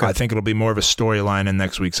 Okay. I think it'll be more of a storyline in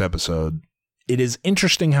next week's episode. It is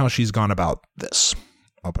interesting how she's gone about this.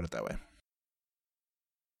 I'll put it that way.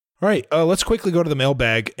 All right, let's quickly go to the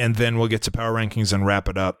mailbag, and then we'll get to power rankings and wrap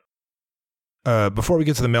it up. Before we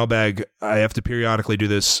get to the mailbag, I have to periodically do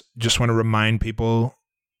this. Just want to remind people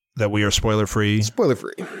that we are spoiler-free.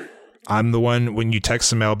 Spoiler-free. I'm the one, when you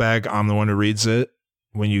text the mailbag, I'm the one who reads it.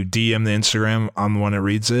 When you DM the Instagram, I'm the one that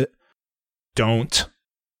reads it.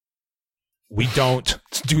 We don't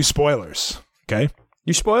do spoilers, okay?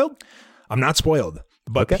 You spoiled? I'm not spoiled,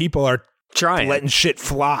 but people are trying, letting shit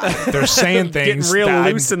fly. They're saying things. Getting real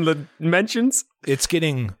loose in the mentions.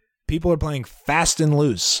 People are playing fast and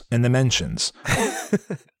loose in the mentions.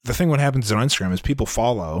 The thing what happens on Instagram is people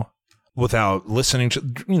follow without listening to,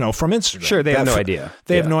 from Instagram. Sure, they have no idea.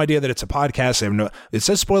 They have no idea that it's a podcast. It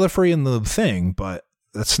says spoiler free in the thing, but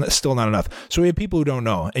that's still not enough. So we have people who don't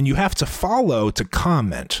know, and you have to follow to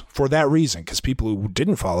comment for that reason, because people who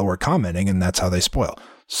didn't follow are commenting, and that's how they spoil.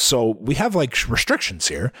 So we have like restrictions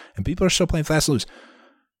here, and people are still playing fast and loose.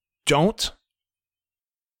 Don't.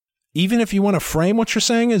 Even if you want to frame what you're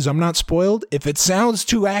saying as I'm not spoiled, if it sounds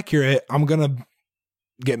too accurate, I'm going to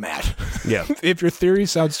get mad. Yeah. If your theory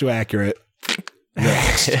sounds too accurate.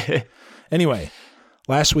 Anyway,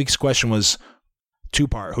 last week's question was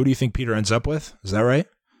two-part. Who do you think Peter ends up with? Is that right?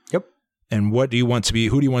 Yep. And who do you want to be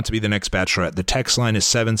the next Bachelorette? The text line is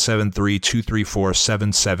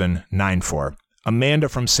 773-234-7794. Amanda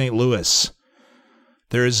from St. Louis.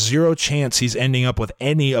 There is zero chance he's ending up with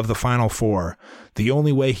any of the final four. The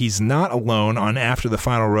only way he's not alone on After the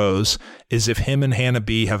Final Rose is if him and Hannah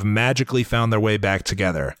B have magically found their way back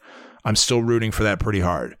together. I'm still rooting for that pretty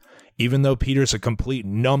hard. Even though Peter's a complete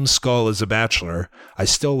numbskull as a bachelor, I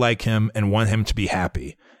still like him and want him to be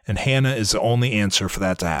happy. And Hannah is the only answer for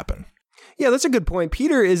that to happen. Yeah, that's a good point.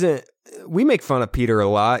 Peter isn't... We make fun of Peter a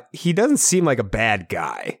lot. He doesn't seem like a bad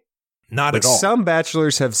guy. Not at all. Some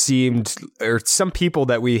bachelors have seemed, or some people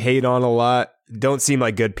that we hate on a lot don't seem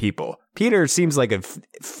like good people. Peter seems like a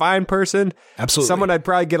fine person. Absolutely. Someone I'd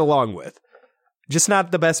probably get along with. Just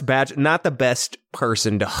not the best not the best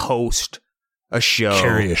person to host a show.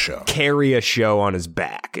 Carry a show on his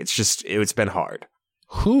back. It's been hard.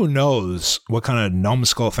 Who knows what kind of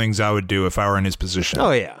numbskull things I would do if I were in his position.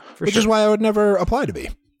 Oh, yeah. Which is why I would never apply to be.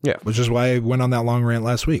 Yeah. Which is why I went on that long rant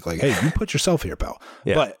last week. Like, hey, you put yourself here, pal.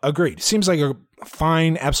 Yeah. But agreed. Seems like a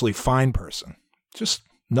fine, absolutely fine person. Just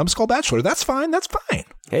numbskull bachelor. That's fine. That's fine.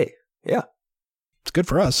 Hey, yeah. It's good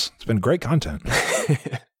for us. It's been great content.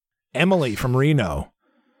 Emily from Reno.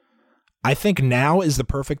 I think now is the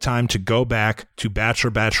perfect time to go back to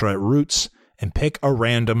Bachelor/Bachelorette roots and pick a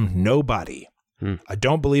random nobody. I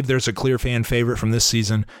don't believe there's a clear fan favorite from this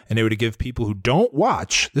season, and it would give people who don't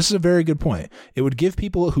watch, this is a very good point, it would give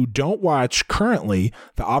people who don't watch currently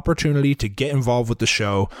the opportunity to get involved with the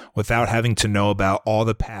show without having to know about all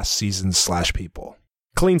the past seasons / people.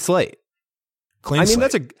 Clean slate. Clean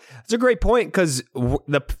slate. That's a great point, because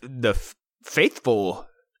the faithful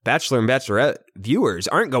Bachelor and Bachelorette viewers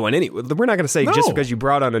aren't going anywhere. We're not going to say just because you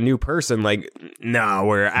brought on a new person, like, no,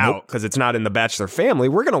 we're out because it's not in the Bachelor family.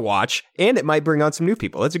 We're going to watch, and it might bring on some new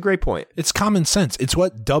people. That's a great point. It's common sense. It's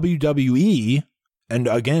what WWE, and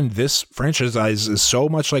again, this franchise is so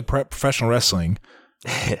much like professional wrestling.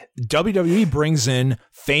 WWE brings in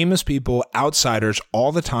famous people, outsiders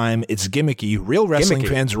all the time. It's gimmicky. Real wrestling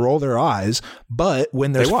fans roll their eyes, but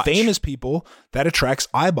when there's famous people, that attracts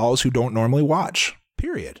eyeballs who don't normally watch.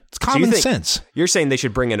 Period. It's common sense. You're saying they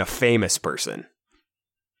should bring in a famous person.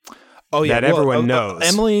 Oh, yeah. That everyone knows.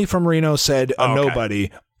 Emily from Reno said nobody.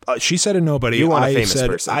 She said a nobody. You want a famous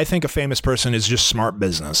person. I think a famous person is just smart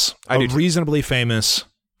business. A reasonably famous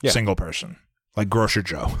single person. Like Grocer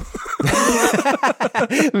Joe.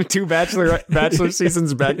 2 Bachelor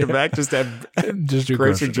seasons back to back. Just do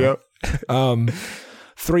Grocer Joe.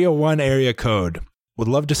 301 area code. Would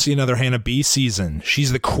love to see another Hannah B season.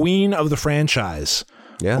 She's the queen of the franchise.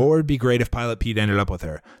 Yeah. Or it'd be great if Pilot Pete ended up with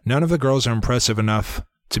her. None of the girls are impressive enough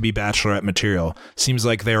to be Bachelorette material. Seems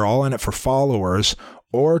like they're all in it for followers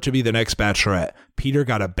or to be the next Bachelorette. Peter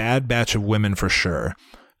got a bad batch of women for sure.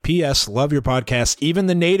 P.S. Love your podcast. Even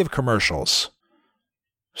the Native commercials.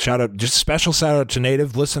 Shout out, just special shout out to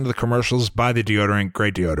Native. Listen to the commercials. Buy the deodorant.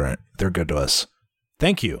 Great deodorant. They're good to us.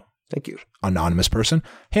 Thank you. Thank you. Anonymous person.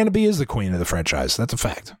 Hannah B is the queen of the franchise. That's a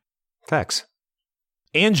fact. Facts.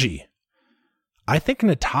 Angie. I think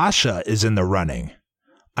Natasha is in the running.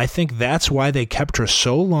 I think that's why they kept her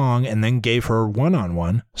so long and then gave her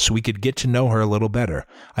one-on-one so we could get to know her a little better.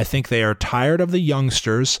 I think they are tired of the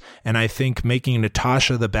youngsters, and I think making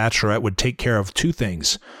Natasha the Bachelorette would take care of 2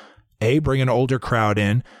 things. A, bring an older crowd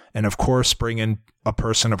in, and of course bring in a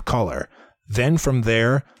person of color. Then from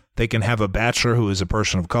there, they can have a bachelor who is a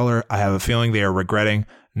person of color. I have a feeling they are regretting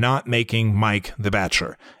not making Mike the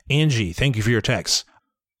Bachelor. Angie, thank you for your text.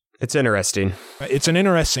 It's interesting. It's an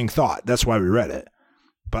interesting thought. That's why we read it.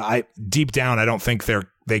 But deep down, I don't think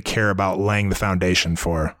they care about laying the foundation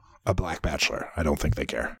for a black bachelor. I don't think they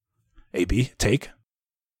care. AB, take?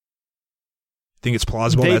 Think it's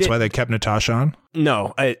plausible that's why they kept Natasha on?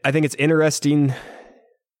 No, I think it's interesting.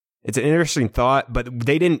 It's an interesting thought, but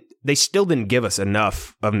they still didn't give us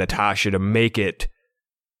enough of Natasha to make it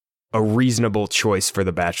a reasonable choice for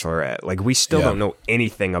the Bachelorette. Like, we still don't know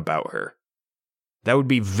anything about her. That would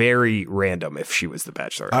be very random if she was the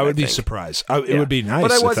Bachelorette. I would be surprised. It would be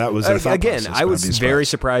nice if that was their thought again, process, I was very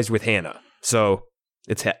surprised with Hannah. So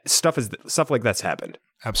It's stuff like that's happened.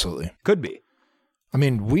 Absolutely. Could be. I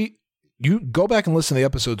mean, you go back and listen to the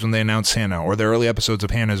episodes when they announced Hannah, or the early episodes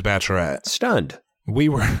of Hannah's Bachelorette. Stunned. We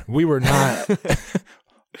were not.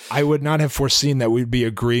 I would not have foreseen that we'd be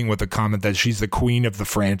agreeing with the comment that she's the queen of the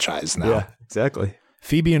franchise now. Yeah, exactly.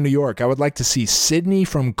 Phoebe in New York. I would like to see Sydney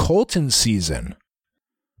from Colton's season.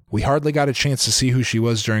 We hardly got a chance to see who she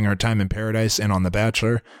was during our time in Paradise and on The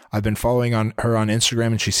Bachelor. I've been following her on Instagram,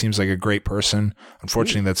 and she seems like a great person.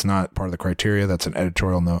 Unfortunately, that's not part of the criteria. That's an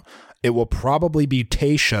editorial note. It will probably be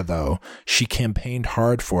Tayshia, though. She campaigned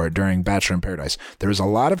hard for it during Bachelor in Paradise. There's a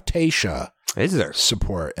lot of Tayshia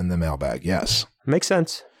support in the mailbag, yes. Makes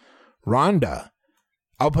sense. Rhonda.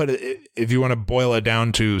 I'll put it, if you want to boil it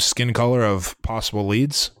down to skin color of possible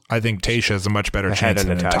leads, I think Tayshia has a much better chance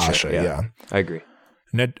than Natasha. Yeah, I agree.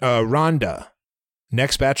 Rhonda.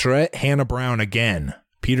 Next Bachelorette, Hannah Brown again.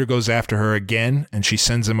 Peter goes after her again, and she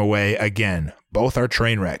sends him away again. Both are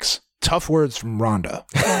train wrecks. Tough words from Rhonda.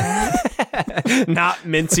 Not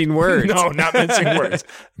mincing words. No, not mincing words.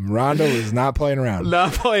 Rhonda is not playing around.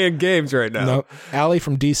 Not playing games right now. No. Allie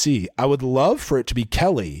from DC. I would love for it to be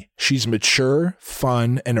Kelly. She's mature,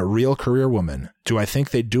 fun, and a real career woman. Do I think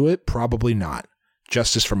they'd do it? Probably not.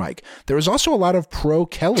 Justice for Mike. There was also a lot of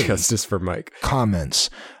pro-Kelly Justice for Mike comments.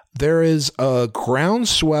 There is a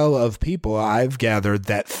groundswell of people I've gathered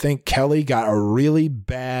that think Kelly got a really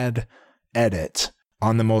bad edit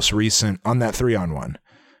on the most recent, on that 3-on-1.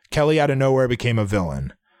 Kelly out of nowhere became a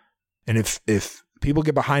villain. And if people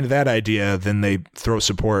get behind that idea, then they throw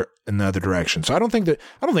support in the other direction. So I don't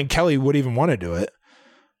think Kelly would even want to do it.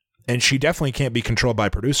 And she definitely can't be controlled by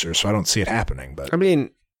producers, so I don't see it happening. But I mean,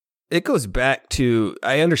 it goes back to,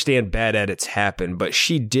 I understand bad edits happen, but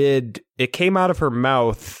it came out of her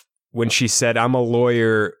mouth when she said, I'm a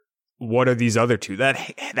lawyer. What are these other two? That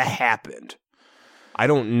happened. I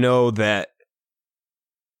don't know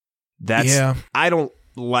I don't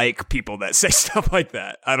like people that say stuff like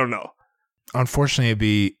that. I don't know.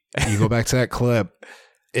 Unfortunately, you go back to that clip.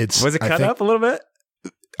 Was it cut up a little bit?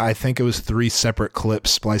 I think it was 3 separate clips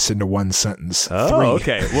spliced into one sentence. Oh,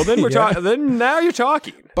 3. Okay. Well, then we're talking. Then now you're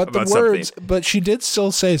talking. But the words. Something. But she did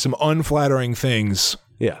still say some unflattering things.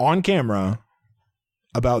 Yeah. On camera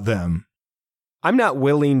about them. I'm not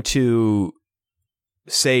willing to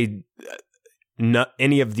say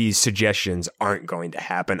any of these suggestions aren't going to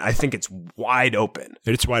happen. I think it's wide open.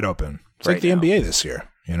 It's wide open. It's right like the NBA this year.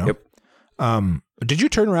 You know. Yep. Did you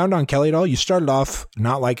turn around on Kelly at all? You started off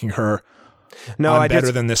not liking her. No, I'm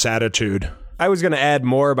better than this attitude. I was going to add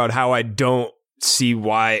more about how I don't see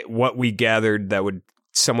what we gathered that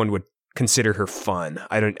someone would consider her fun.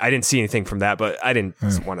 I didn't see anything from that, but I didn't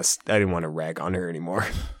want to rag on her anymore.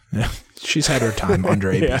 Yeah, she's had her time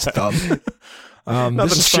under AB's thumb.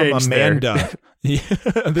 This is from Amanda.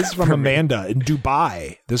 This is from Amanda in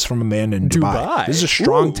Dubai. This is a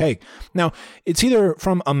strong take. Now, it's either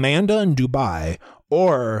from Amanda in Dubai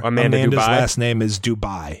or Amanda's last name is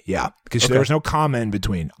Dubai. Yeah, because there's no comma in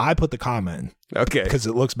between. I put the comma in. Okay. Because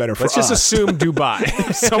it looks better for us. Let's just assume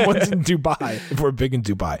Dubai. Someone's in Dubai if we're big in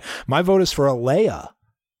Dubai. My vote is for Alea.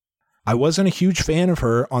 I wasn't a huge fan of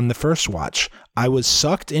her on the first watch. I was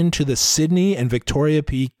sucked into the Sydney and Victoria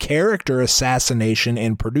P character assassination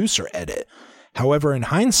and producer edit. However, in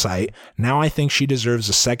hindsight, now I think she deserves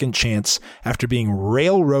a second chance after being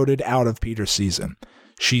railroaded out of Peter's season.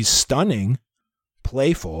 She's stunning,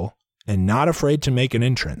 playful, and not afraid to make an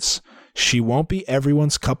entrance. She won't be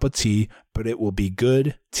everyone's cup of tea, but it will be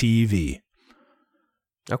good TV.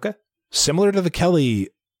 Okay. Similar to the Kelly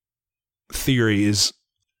theories,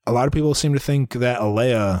 a lot of people seem to think that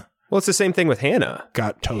Alea... Well, it's the same thing with Hannah.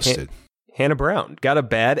 Got toasted. Hannah Brown got a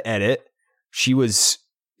bad edit. She was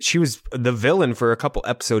the villain for a couple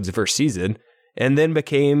episodes of her season, and then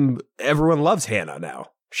everyone loves Hannah now.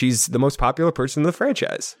 She's the most popular person in the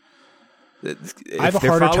franchise. I have a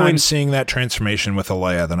harder time seeing that transformation with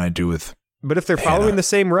Alea than I do with But if they're following the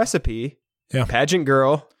same recipe, pageant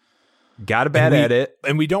girl, got a bad edit.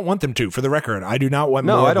 And we don't want them to, for the record. I do not want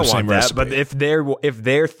more of the same recipe. But if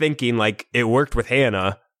they're thinking like it worked with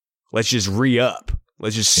Hannah, let's just re-up.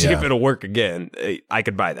 Let's just see if it'll work again. I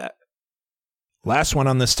could buy that. Last one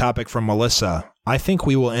on this topic from Melissa. I think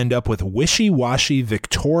we will end up with wishy-washy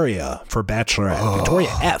Victoria for Bachelorette. Victoria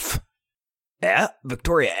F.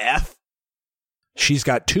 Victoria F. She's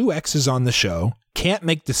got 2 exes on the show, can't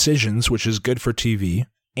make decisions, which is good for TV,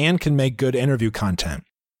 and can make good interview content.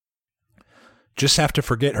 Just have to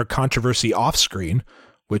forget her controversy off-screen,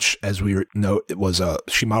 which, as we know, it was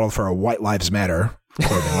she modeled for a White Lives Matter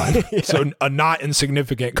clothing line. So a not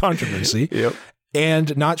insignificant controversy. Yep.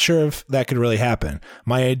 And not sure if that could really happen.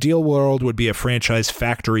 My ideal world would be a franchise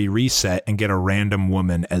factory reset and get a random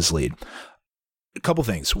woman as lead. A couple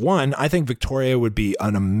things. One, I think Victoria would be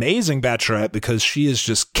an amazing bachelorette because she is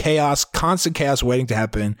just chaos, constant chaos waiting to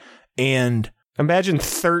happen. And imagine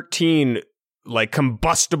 13 like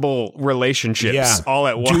combustible relationships all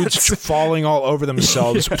at once. Dudes falling all over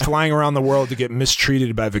themselves, flying around the world to get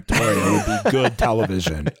mistreated by Victoria would be good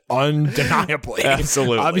television. Undeniably.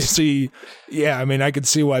 Absolutely. Obviously, yeah, I mean, I could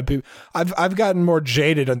see why people... I've gotten more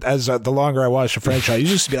jaded as the longer I watch the franchise. You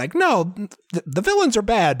used to be like, no, the villains are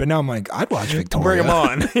bad, but now I'm like, I'd watch Victoria. Bring them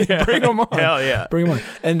on. Bring them on. Hell yeah. Bring them on.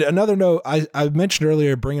 And another note, I mentioned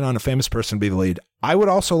earlier, bringing on a famous person to be the lead. I would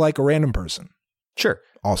also like a random person. Sure.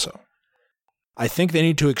 Also. I think they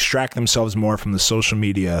need to extract themselves more from the social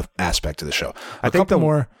media aspect of the show. I think the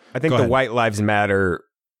White Lives Matter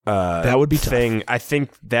that would be thing. tough. I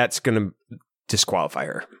think that's going to disqualify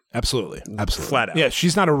her. Absolutely. Flat out. Yeah,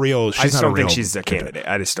 she's not a real. I just don't think she's a candidate.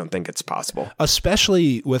 I just don't think it's possible.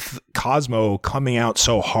 Especially with Cosmo coming out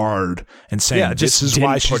so hard and saying this is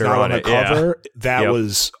why she's not on the cover. Yeah. That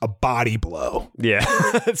was a body blow. Yeah,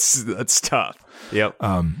 that's tough. Yep.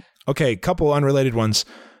 Okay, couple unrelated ones.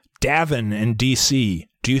 Davin in DC.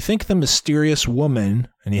 Do you think the mysterious woman,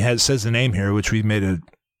 and he says the name here, which we've made a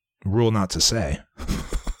rule not to say,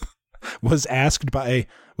 was asked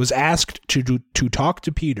to talk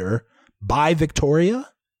to Peter by Victoria?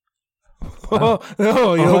 Oh,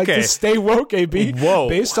 no, you like to stay woke, AB. Whoa.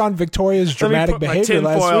 Based on Victoria's dramatic behavior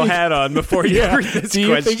last week. Let me put my tinfoil hat on before you read this question. Do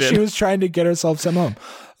you think she was trying to get herself sent home?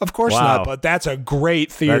 Of course not, but that's a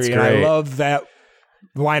great theory. That's great. And I love that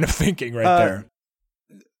line of thinking right there.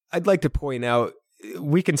 I'd like to point out,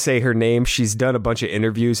 we can say her name. She's done a bunch of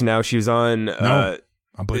interviews now. She was on...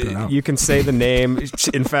 I'm bleeping it out. You can say the name.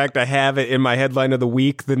 In fact, I have it in my headline of the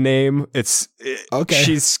week, the name.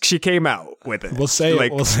 Okay. She came out with it. We'll say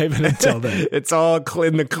it. We'll save it until then. It's all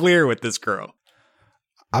in the clear with this girl.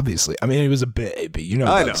 Obviously. I mean, it was a bit, AB. You know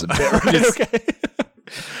that was a bit, right? Okay.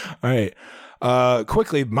 All right.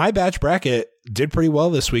 Quickly, my batch bracket did pretty well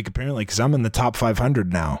this week, apparently, because I'm in the top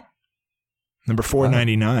 500 now. Number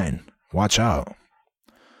 499. Watch out.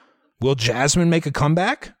 Will Jasmine make a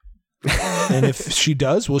comeback? And if she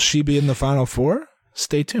does, will she be in the final four?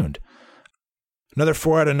 Stay tuned. Another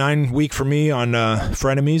 4 out of 9 week for me on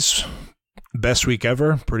Frenemies. Best week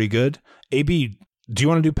ever. Pretty good. AB, do you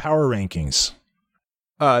want to do power rankings?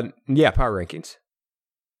 Yeah, power rankings.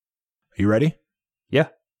 Are you ready? Yeah.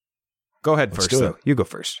 Go ahead Let's first, though. You go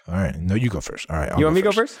first. All right. No, you go first. All right. You want me to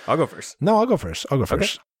go first? I'll go first. No, I'll go first. Okay.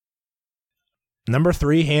 Number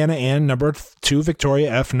 3, Hannah Ann. Number 2,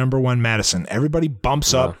 Victoria F. Number 1, Madison. Everybody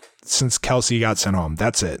bumps up since Kelsey got sent home.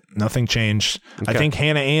 That's it. Nothing changed. Okay. I think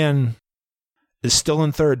Hannah Ann is still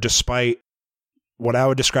in third despite what I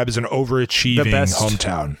would describe as an overachieving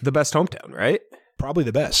hometown. The best hometown, right? Probably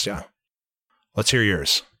the best, yeah. Let's hear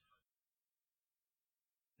yours.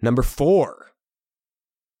 Number 4,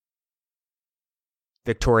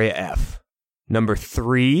 Victoria F. Number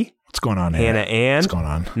 3, what's going on, Hannah Ann. What's going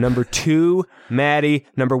on? Number 2, Maddie.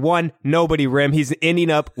 Number 1, nobody, Rim. He's ending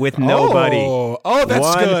up with nobody. Oh,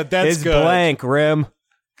 that's good. That's good. Blank, Rim.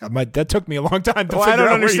 That took me a long time to figure out. I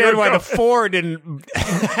don't understand why the 4 didn't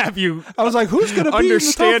have you. I was like, who's going to be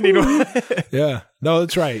understanding? Yeah, no,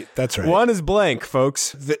 that's right. That's right. 1 is blank,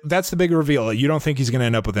 folks. That's the big reveal. You don't think he's going to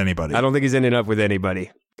end up with anybody? I don't think he's ending up with anybody.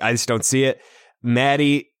 I just don't see it.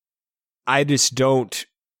 Maddie, I just don't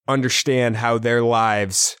understand how their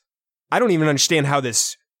lives. I don't even understand how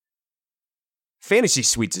this fantasy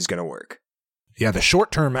suites is going to work. Yeah, the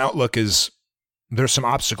short-term outlook is there's some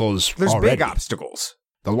obstacles. There's already. big obstacles.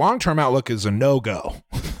 The long-term outlook is a no-go,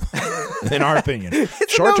 in our opinion.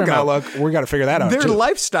 Short-term outlook, we got to figure that out. Their too.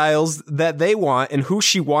 Lifestyles that they want and who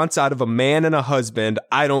she wants out of a man and a husband,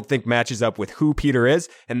 I don't think matches up with who Peter is.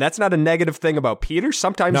 And that's not a negative thing about Peter.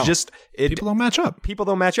 Sometimes people don't match up. People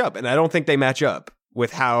don't match up. And I don't think they match up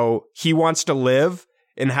with how he wants to live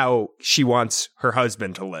and how she wants her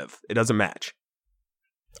husband to live. It doesn't match.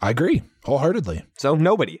 I agree wholeheartedly. So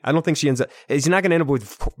nobody. I don't think she ends up. He's not going to end up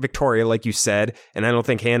with Victoria, like you said, and I don't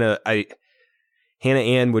think Hannah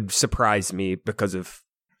Ann would surprise me because of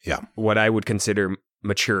what I would consider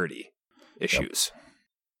maturity issues.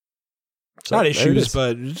 Yep. So not issues,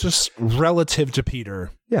 but just relative to Peter.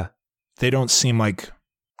 Yeah, they don't seem like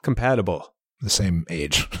compatible. The same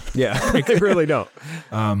age. Yeah, they really don't.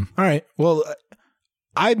 All right. Well,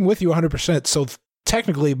 I'm with you 100%. So.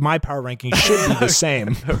 Technically, my power ranking should be the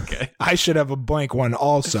same. Okay. I should have a blank one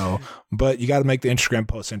also, but you got to make the Instagram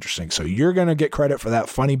post interesting. So you're going to get credit for that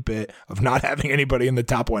funny bit of not having anybody in the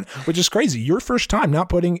top 1, which is crazy. Your first time not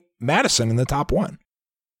putting Madison in the top 1.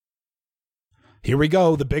 Here we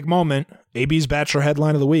go. The big moment. AB's Bachelor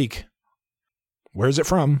headline of the week. Where's it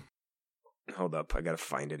from? Hold up. I got to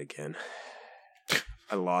find it again.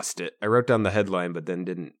 I lost it. I wrote down the headline, but then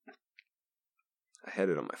didn't. I had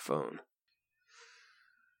it on my phone.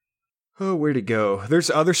 Oh, where'd it go? There's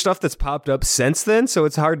other stuff that's popped up since then, so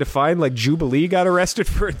it's hard to find. Like Jubilee got arrested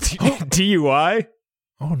for a DUI.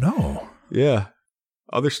 Oh, no. Yeah.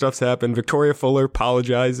 Other stuff's happened. Victoria Fuller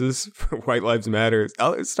apologizes for White Lives Matter.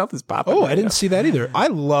 Other stuff is popping. Oh, I didn't see that either. I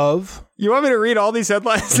love... You want me to read all these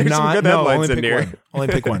headlines? There's some good headlines in here. Only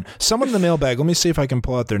pick one. Someone in the mailbag. Let me see if I can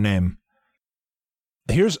pull out their name.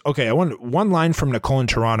 I want one line from Nicole in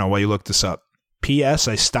Toronto while you look this up. P.S.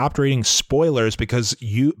 I stopped reading spoilers because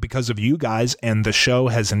of you guys, and the show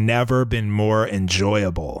has never been more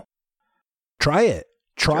enjoyable. Try it.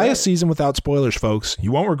 Try a season without spoilers, folks.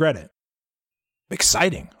 You won't regret it.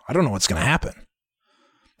 Exciting. I don't know what's going to happen.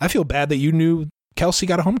 I feel bad that you knew Kelsey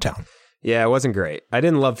got a hometown. Yeah, it wasn't great. I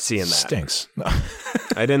didn't love seeing that. Stinks.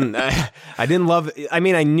 I didn't love. I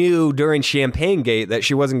mean, I knew during Champagne Gate that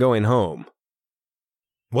she wasn't going home.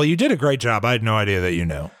 Well, you did a great job. I had no idea that you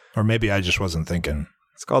knew. Or maybe I just wasn't thinking.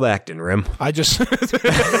 It's called acting, Rim. I just...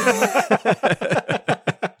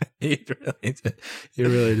 You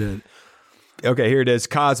really did. Okay, here it is.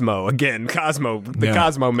 Cosmo. Again, Cosmo. The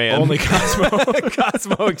Cosmo man. Only Cosmo.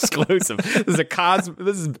 Cosmo exclusive. This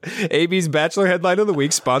is AB's Bachelor headline of the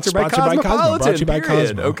week, sponsored by Cosmopolitan. Brought to you by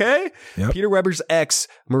Cosmo. Okay? Yep. Peter Weber's ex,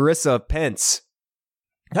 Marissa Pence.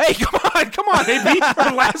 Hey, come on, AB,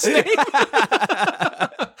 her last name.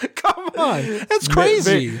 Come on. That's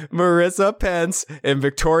crazy. Marissa Pence and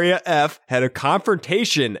Victoria F. had a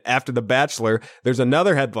confrontation after The Bachelor. There's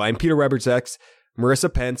another headline. Peter Weber's ex,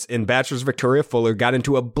 Marissa Pence, and Bachelor's Victoria Fuller got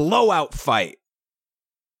into a blowout fight.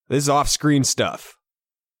 This is off-screen stuff.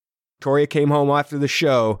 Victoria came home after the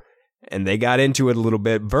show, and they got into it a little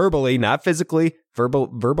bit verbally, not physically.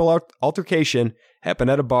 Verbal altercation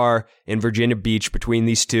happened at a bar in Virginia Beach between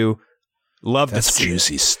these two. That's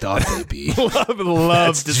juicy stuff, baby.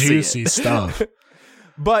 love to see juicy stuff.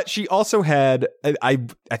 But she also had, I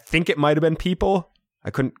think it might have been People. I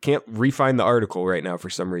can't re-find the article right now for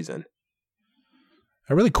some reason.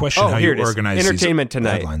 I really question how you organize Entertainment these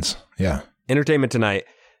Tonight. Headlines. Yeah. Entertainment Tonight.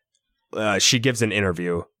 She gives an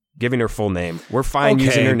interview, giving her full name. We're fine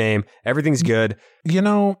using her name. Everything's good. You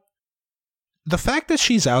know, the fact that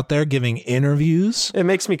she's out there giving interviews, it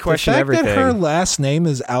makes me question everything. The fact that her last name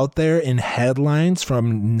is out there in headlines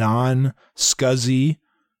from non-scuzzy,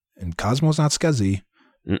 and Cosmo's not scuzzy,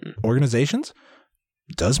 organizations,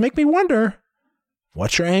 does make me wonder,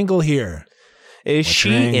 what's your angle here? Is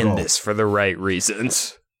she in this for the right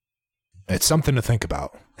reasons? It's something to think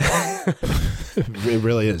about. It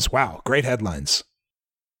really is. Wow. Great headlines.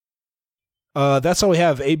 That's all we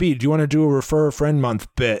have. AB, do you want to do a Refer a Friend month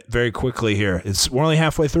bit very quickly here? We're only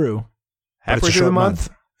halfway through. Halfway through the month?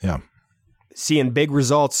 Yeah. Seeing big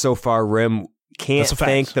results so far, Rim. Can't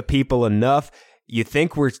thank the people enough. You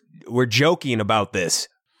think we're joking about this.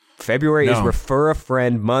 February is Refer a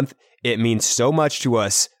Friend month. It means so much to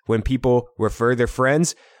us when people refer their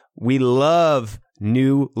friends. We love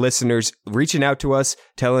new listeners reaching out to us,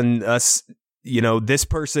 telling us, this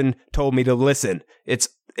person told me to listen. It's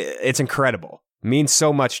incredible. It means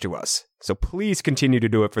so much to us. So please continue to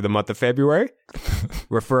do it for the month of February,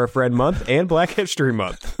 Refer a Friend month, and Black History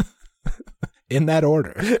Month. In that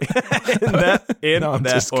order. in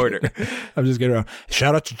that order. I'm just getting around.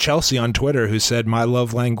 Shout out to Chelsea on Twitter who said, my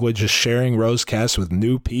love language is sharing Rosecast with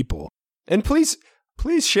new people. And please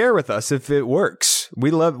share with us if it works.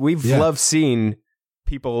 We've loved seeing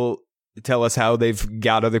people tell us how they've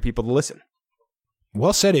got other people to listen.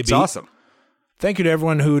 Well said, AB. It's awesome. Thank you to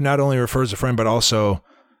everyone who not only refers a friend, but also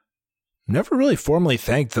never really formally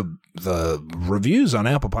thanked the reviews on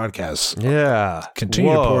Apple Podcasts. Yeah.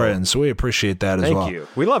 Continue to pour in, so we appreciate that as well. Thank you.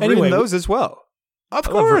 We love reading those as well. Of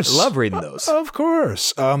course. Love reading those. Of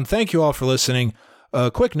course. Thank you all for listening.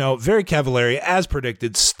 Quick note, Very Cavallari, as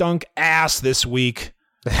predicted, stunk ass this week.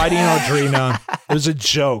 Heidi and Audrina. It was a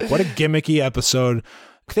joke. What a gimmicky episode.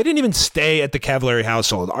 They didn't even stay at the Cavallari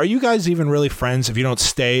household. Are you guys even really friends if you don't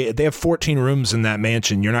stay? They have 14 rooms in that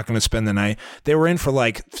mansion. You're not going to spend the night. They were in for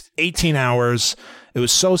like 18 hours. It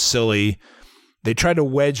was so silly. They tried to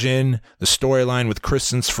wedge in the storyline with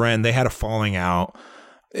Kristen's friend. They had a falling out.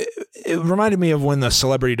 It reminded me of when the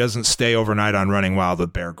celebrity doesn't stay overnight on Running Wild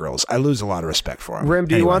with Bear Grylls. I lose a lot of respect for him. Rim,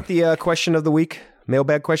 do you want the question of the week?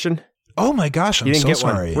 Mailbag question? Oh my gosh, I'm so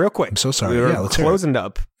sorry. One. Real quick. I'm so sorry. Let's closing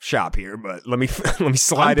up shop here, but let me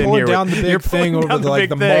slide in here. I'm pulling down the big thing over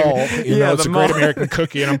the mall. It's a Great American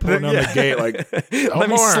Cookie, and I'm pulling down the gate like, let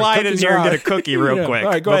me slide in here and get a cookie real quick.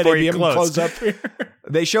 All right, go ahead, AB. Close up here.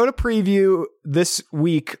 They showed a preview this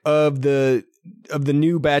week of the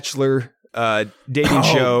new Bachelor dating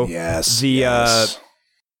show. Yes. The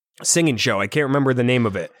singing show. I can't remember the name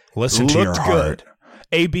of it. Listen to your Looked heart. good.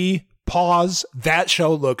 AB, pause. That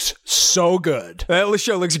show looks so good. That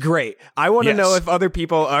show looks great. I want to know if other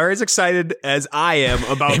people are as excited as I am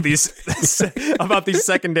about these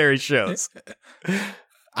secondary shows.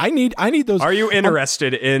 I need those. Are you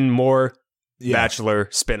interested in more Bachelor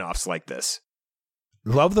spinoffs like this?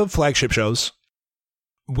 Love the flagship shows.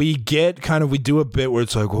 We do a bit where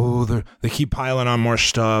it's like, oh, they keep piling on more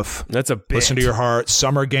stuff. That's a bit. Listen to your heart.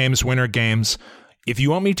 Summer games, winter games. If you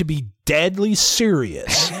want me to be deadly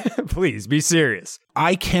serious, please be serious.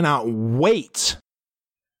 I cannot wait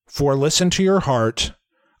for Listen to Your Heart.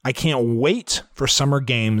 I can't wait for Summer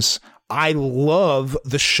Games. I love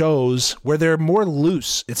the shows where they're more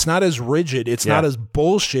loose. It's not as rigid. It's not as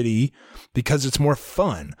bullshitty because it's more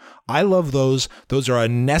fun. I love those. Those are a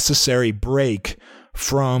necessary break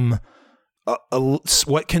from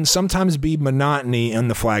what can sometimes be monotony in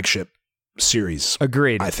the flagship series.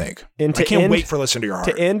 Agreed. I think. And I can't wait for Listen to Your Heart.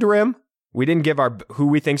 To end, Rim, we didn't give our who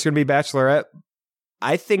we think's going to be Bachelorette.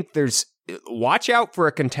 I think watch out for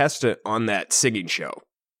a contestant on that singing show.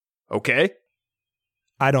 Okay?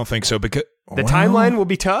 I don't think so because the timeline will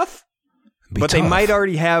be tough, they might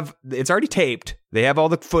already have, it's already taped. They have all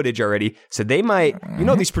the footage already. So they might,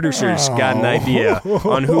 these producers got an idea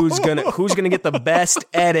on who's gonna get the best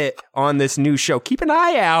edit on this new show. Keep an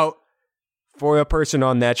eye out for a person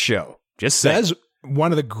on that show. Just saying. That is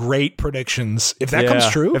one of the great predictions. If that comes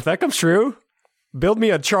true. If that comes true, build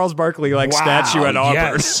me a Charles Barkley statue at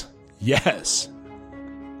Auburn. Yes.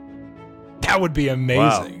 That would be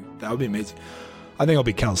amazing. Wow. That would be amazing. I think it'll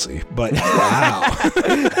be Kelsey, but wow.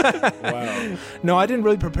 Wow. No, I didn't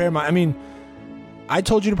really prepare I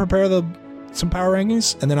told you to prepare some power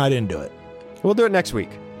rankings, and then I didn't do it. We'll do it next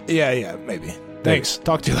week. Yeah, maybe. Thanks.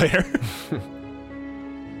 Talk to you later.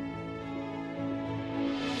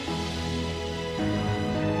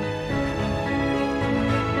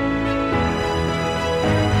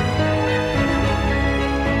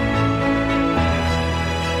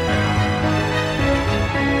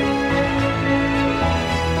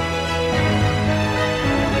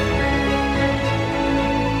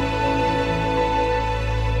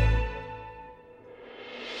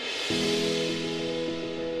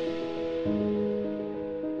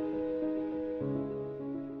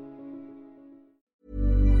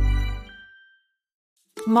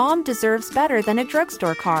 Mom deserves better than a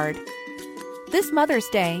drugstore card. This Mother's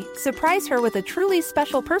Day, surprise her with a truly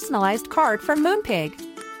special personalized card from Moonpig.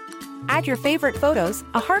 Add your favorite photos,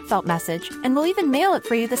 a heartfelt message, and we'll even mail it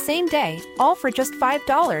for you the same day, all for just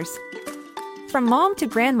 $5. From mom to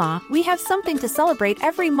grandma, we have something to celebrate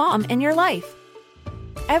every mom in your life.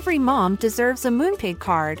 Every mom deserves a Moonpig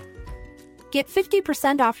card. Get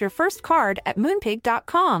 50% off your first card at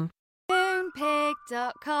Moonpig.com.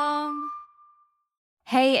 Moonpig.com.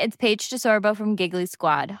 Hey, it's Paige DeSorbo from Giggly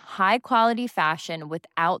Squad. High quality fashion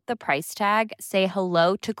without the price tag. Say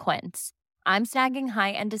hello to Quince. I'm snagging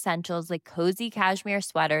high-end essentials like cozy cashmere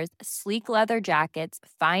sweaters, sleek leather jackets,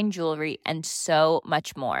 fine jewelry, and so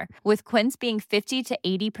much more. With Quince being 50 to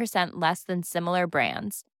 80% less than similar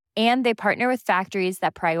brands. And they partner with factories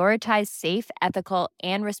that prioritize safe, ethical,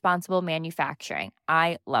 and responsible manufacturing.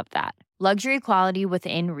 I love that. Luxury quality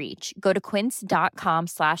within reach. Go to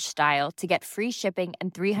quince.com/style to get free shipping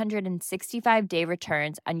and 365-day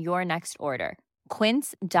returns on your next order.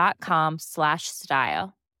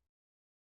 Quince.com/style.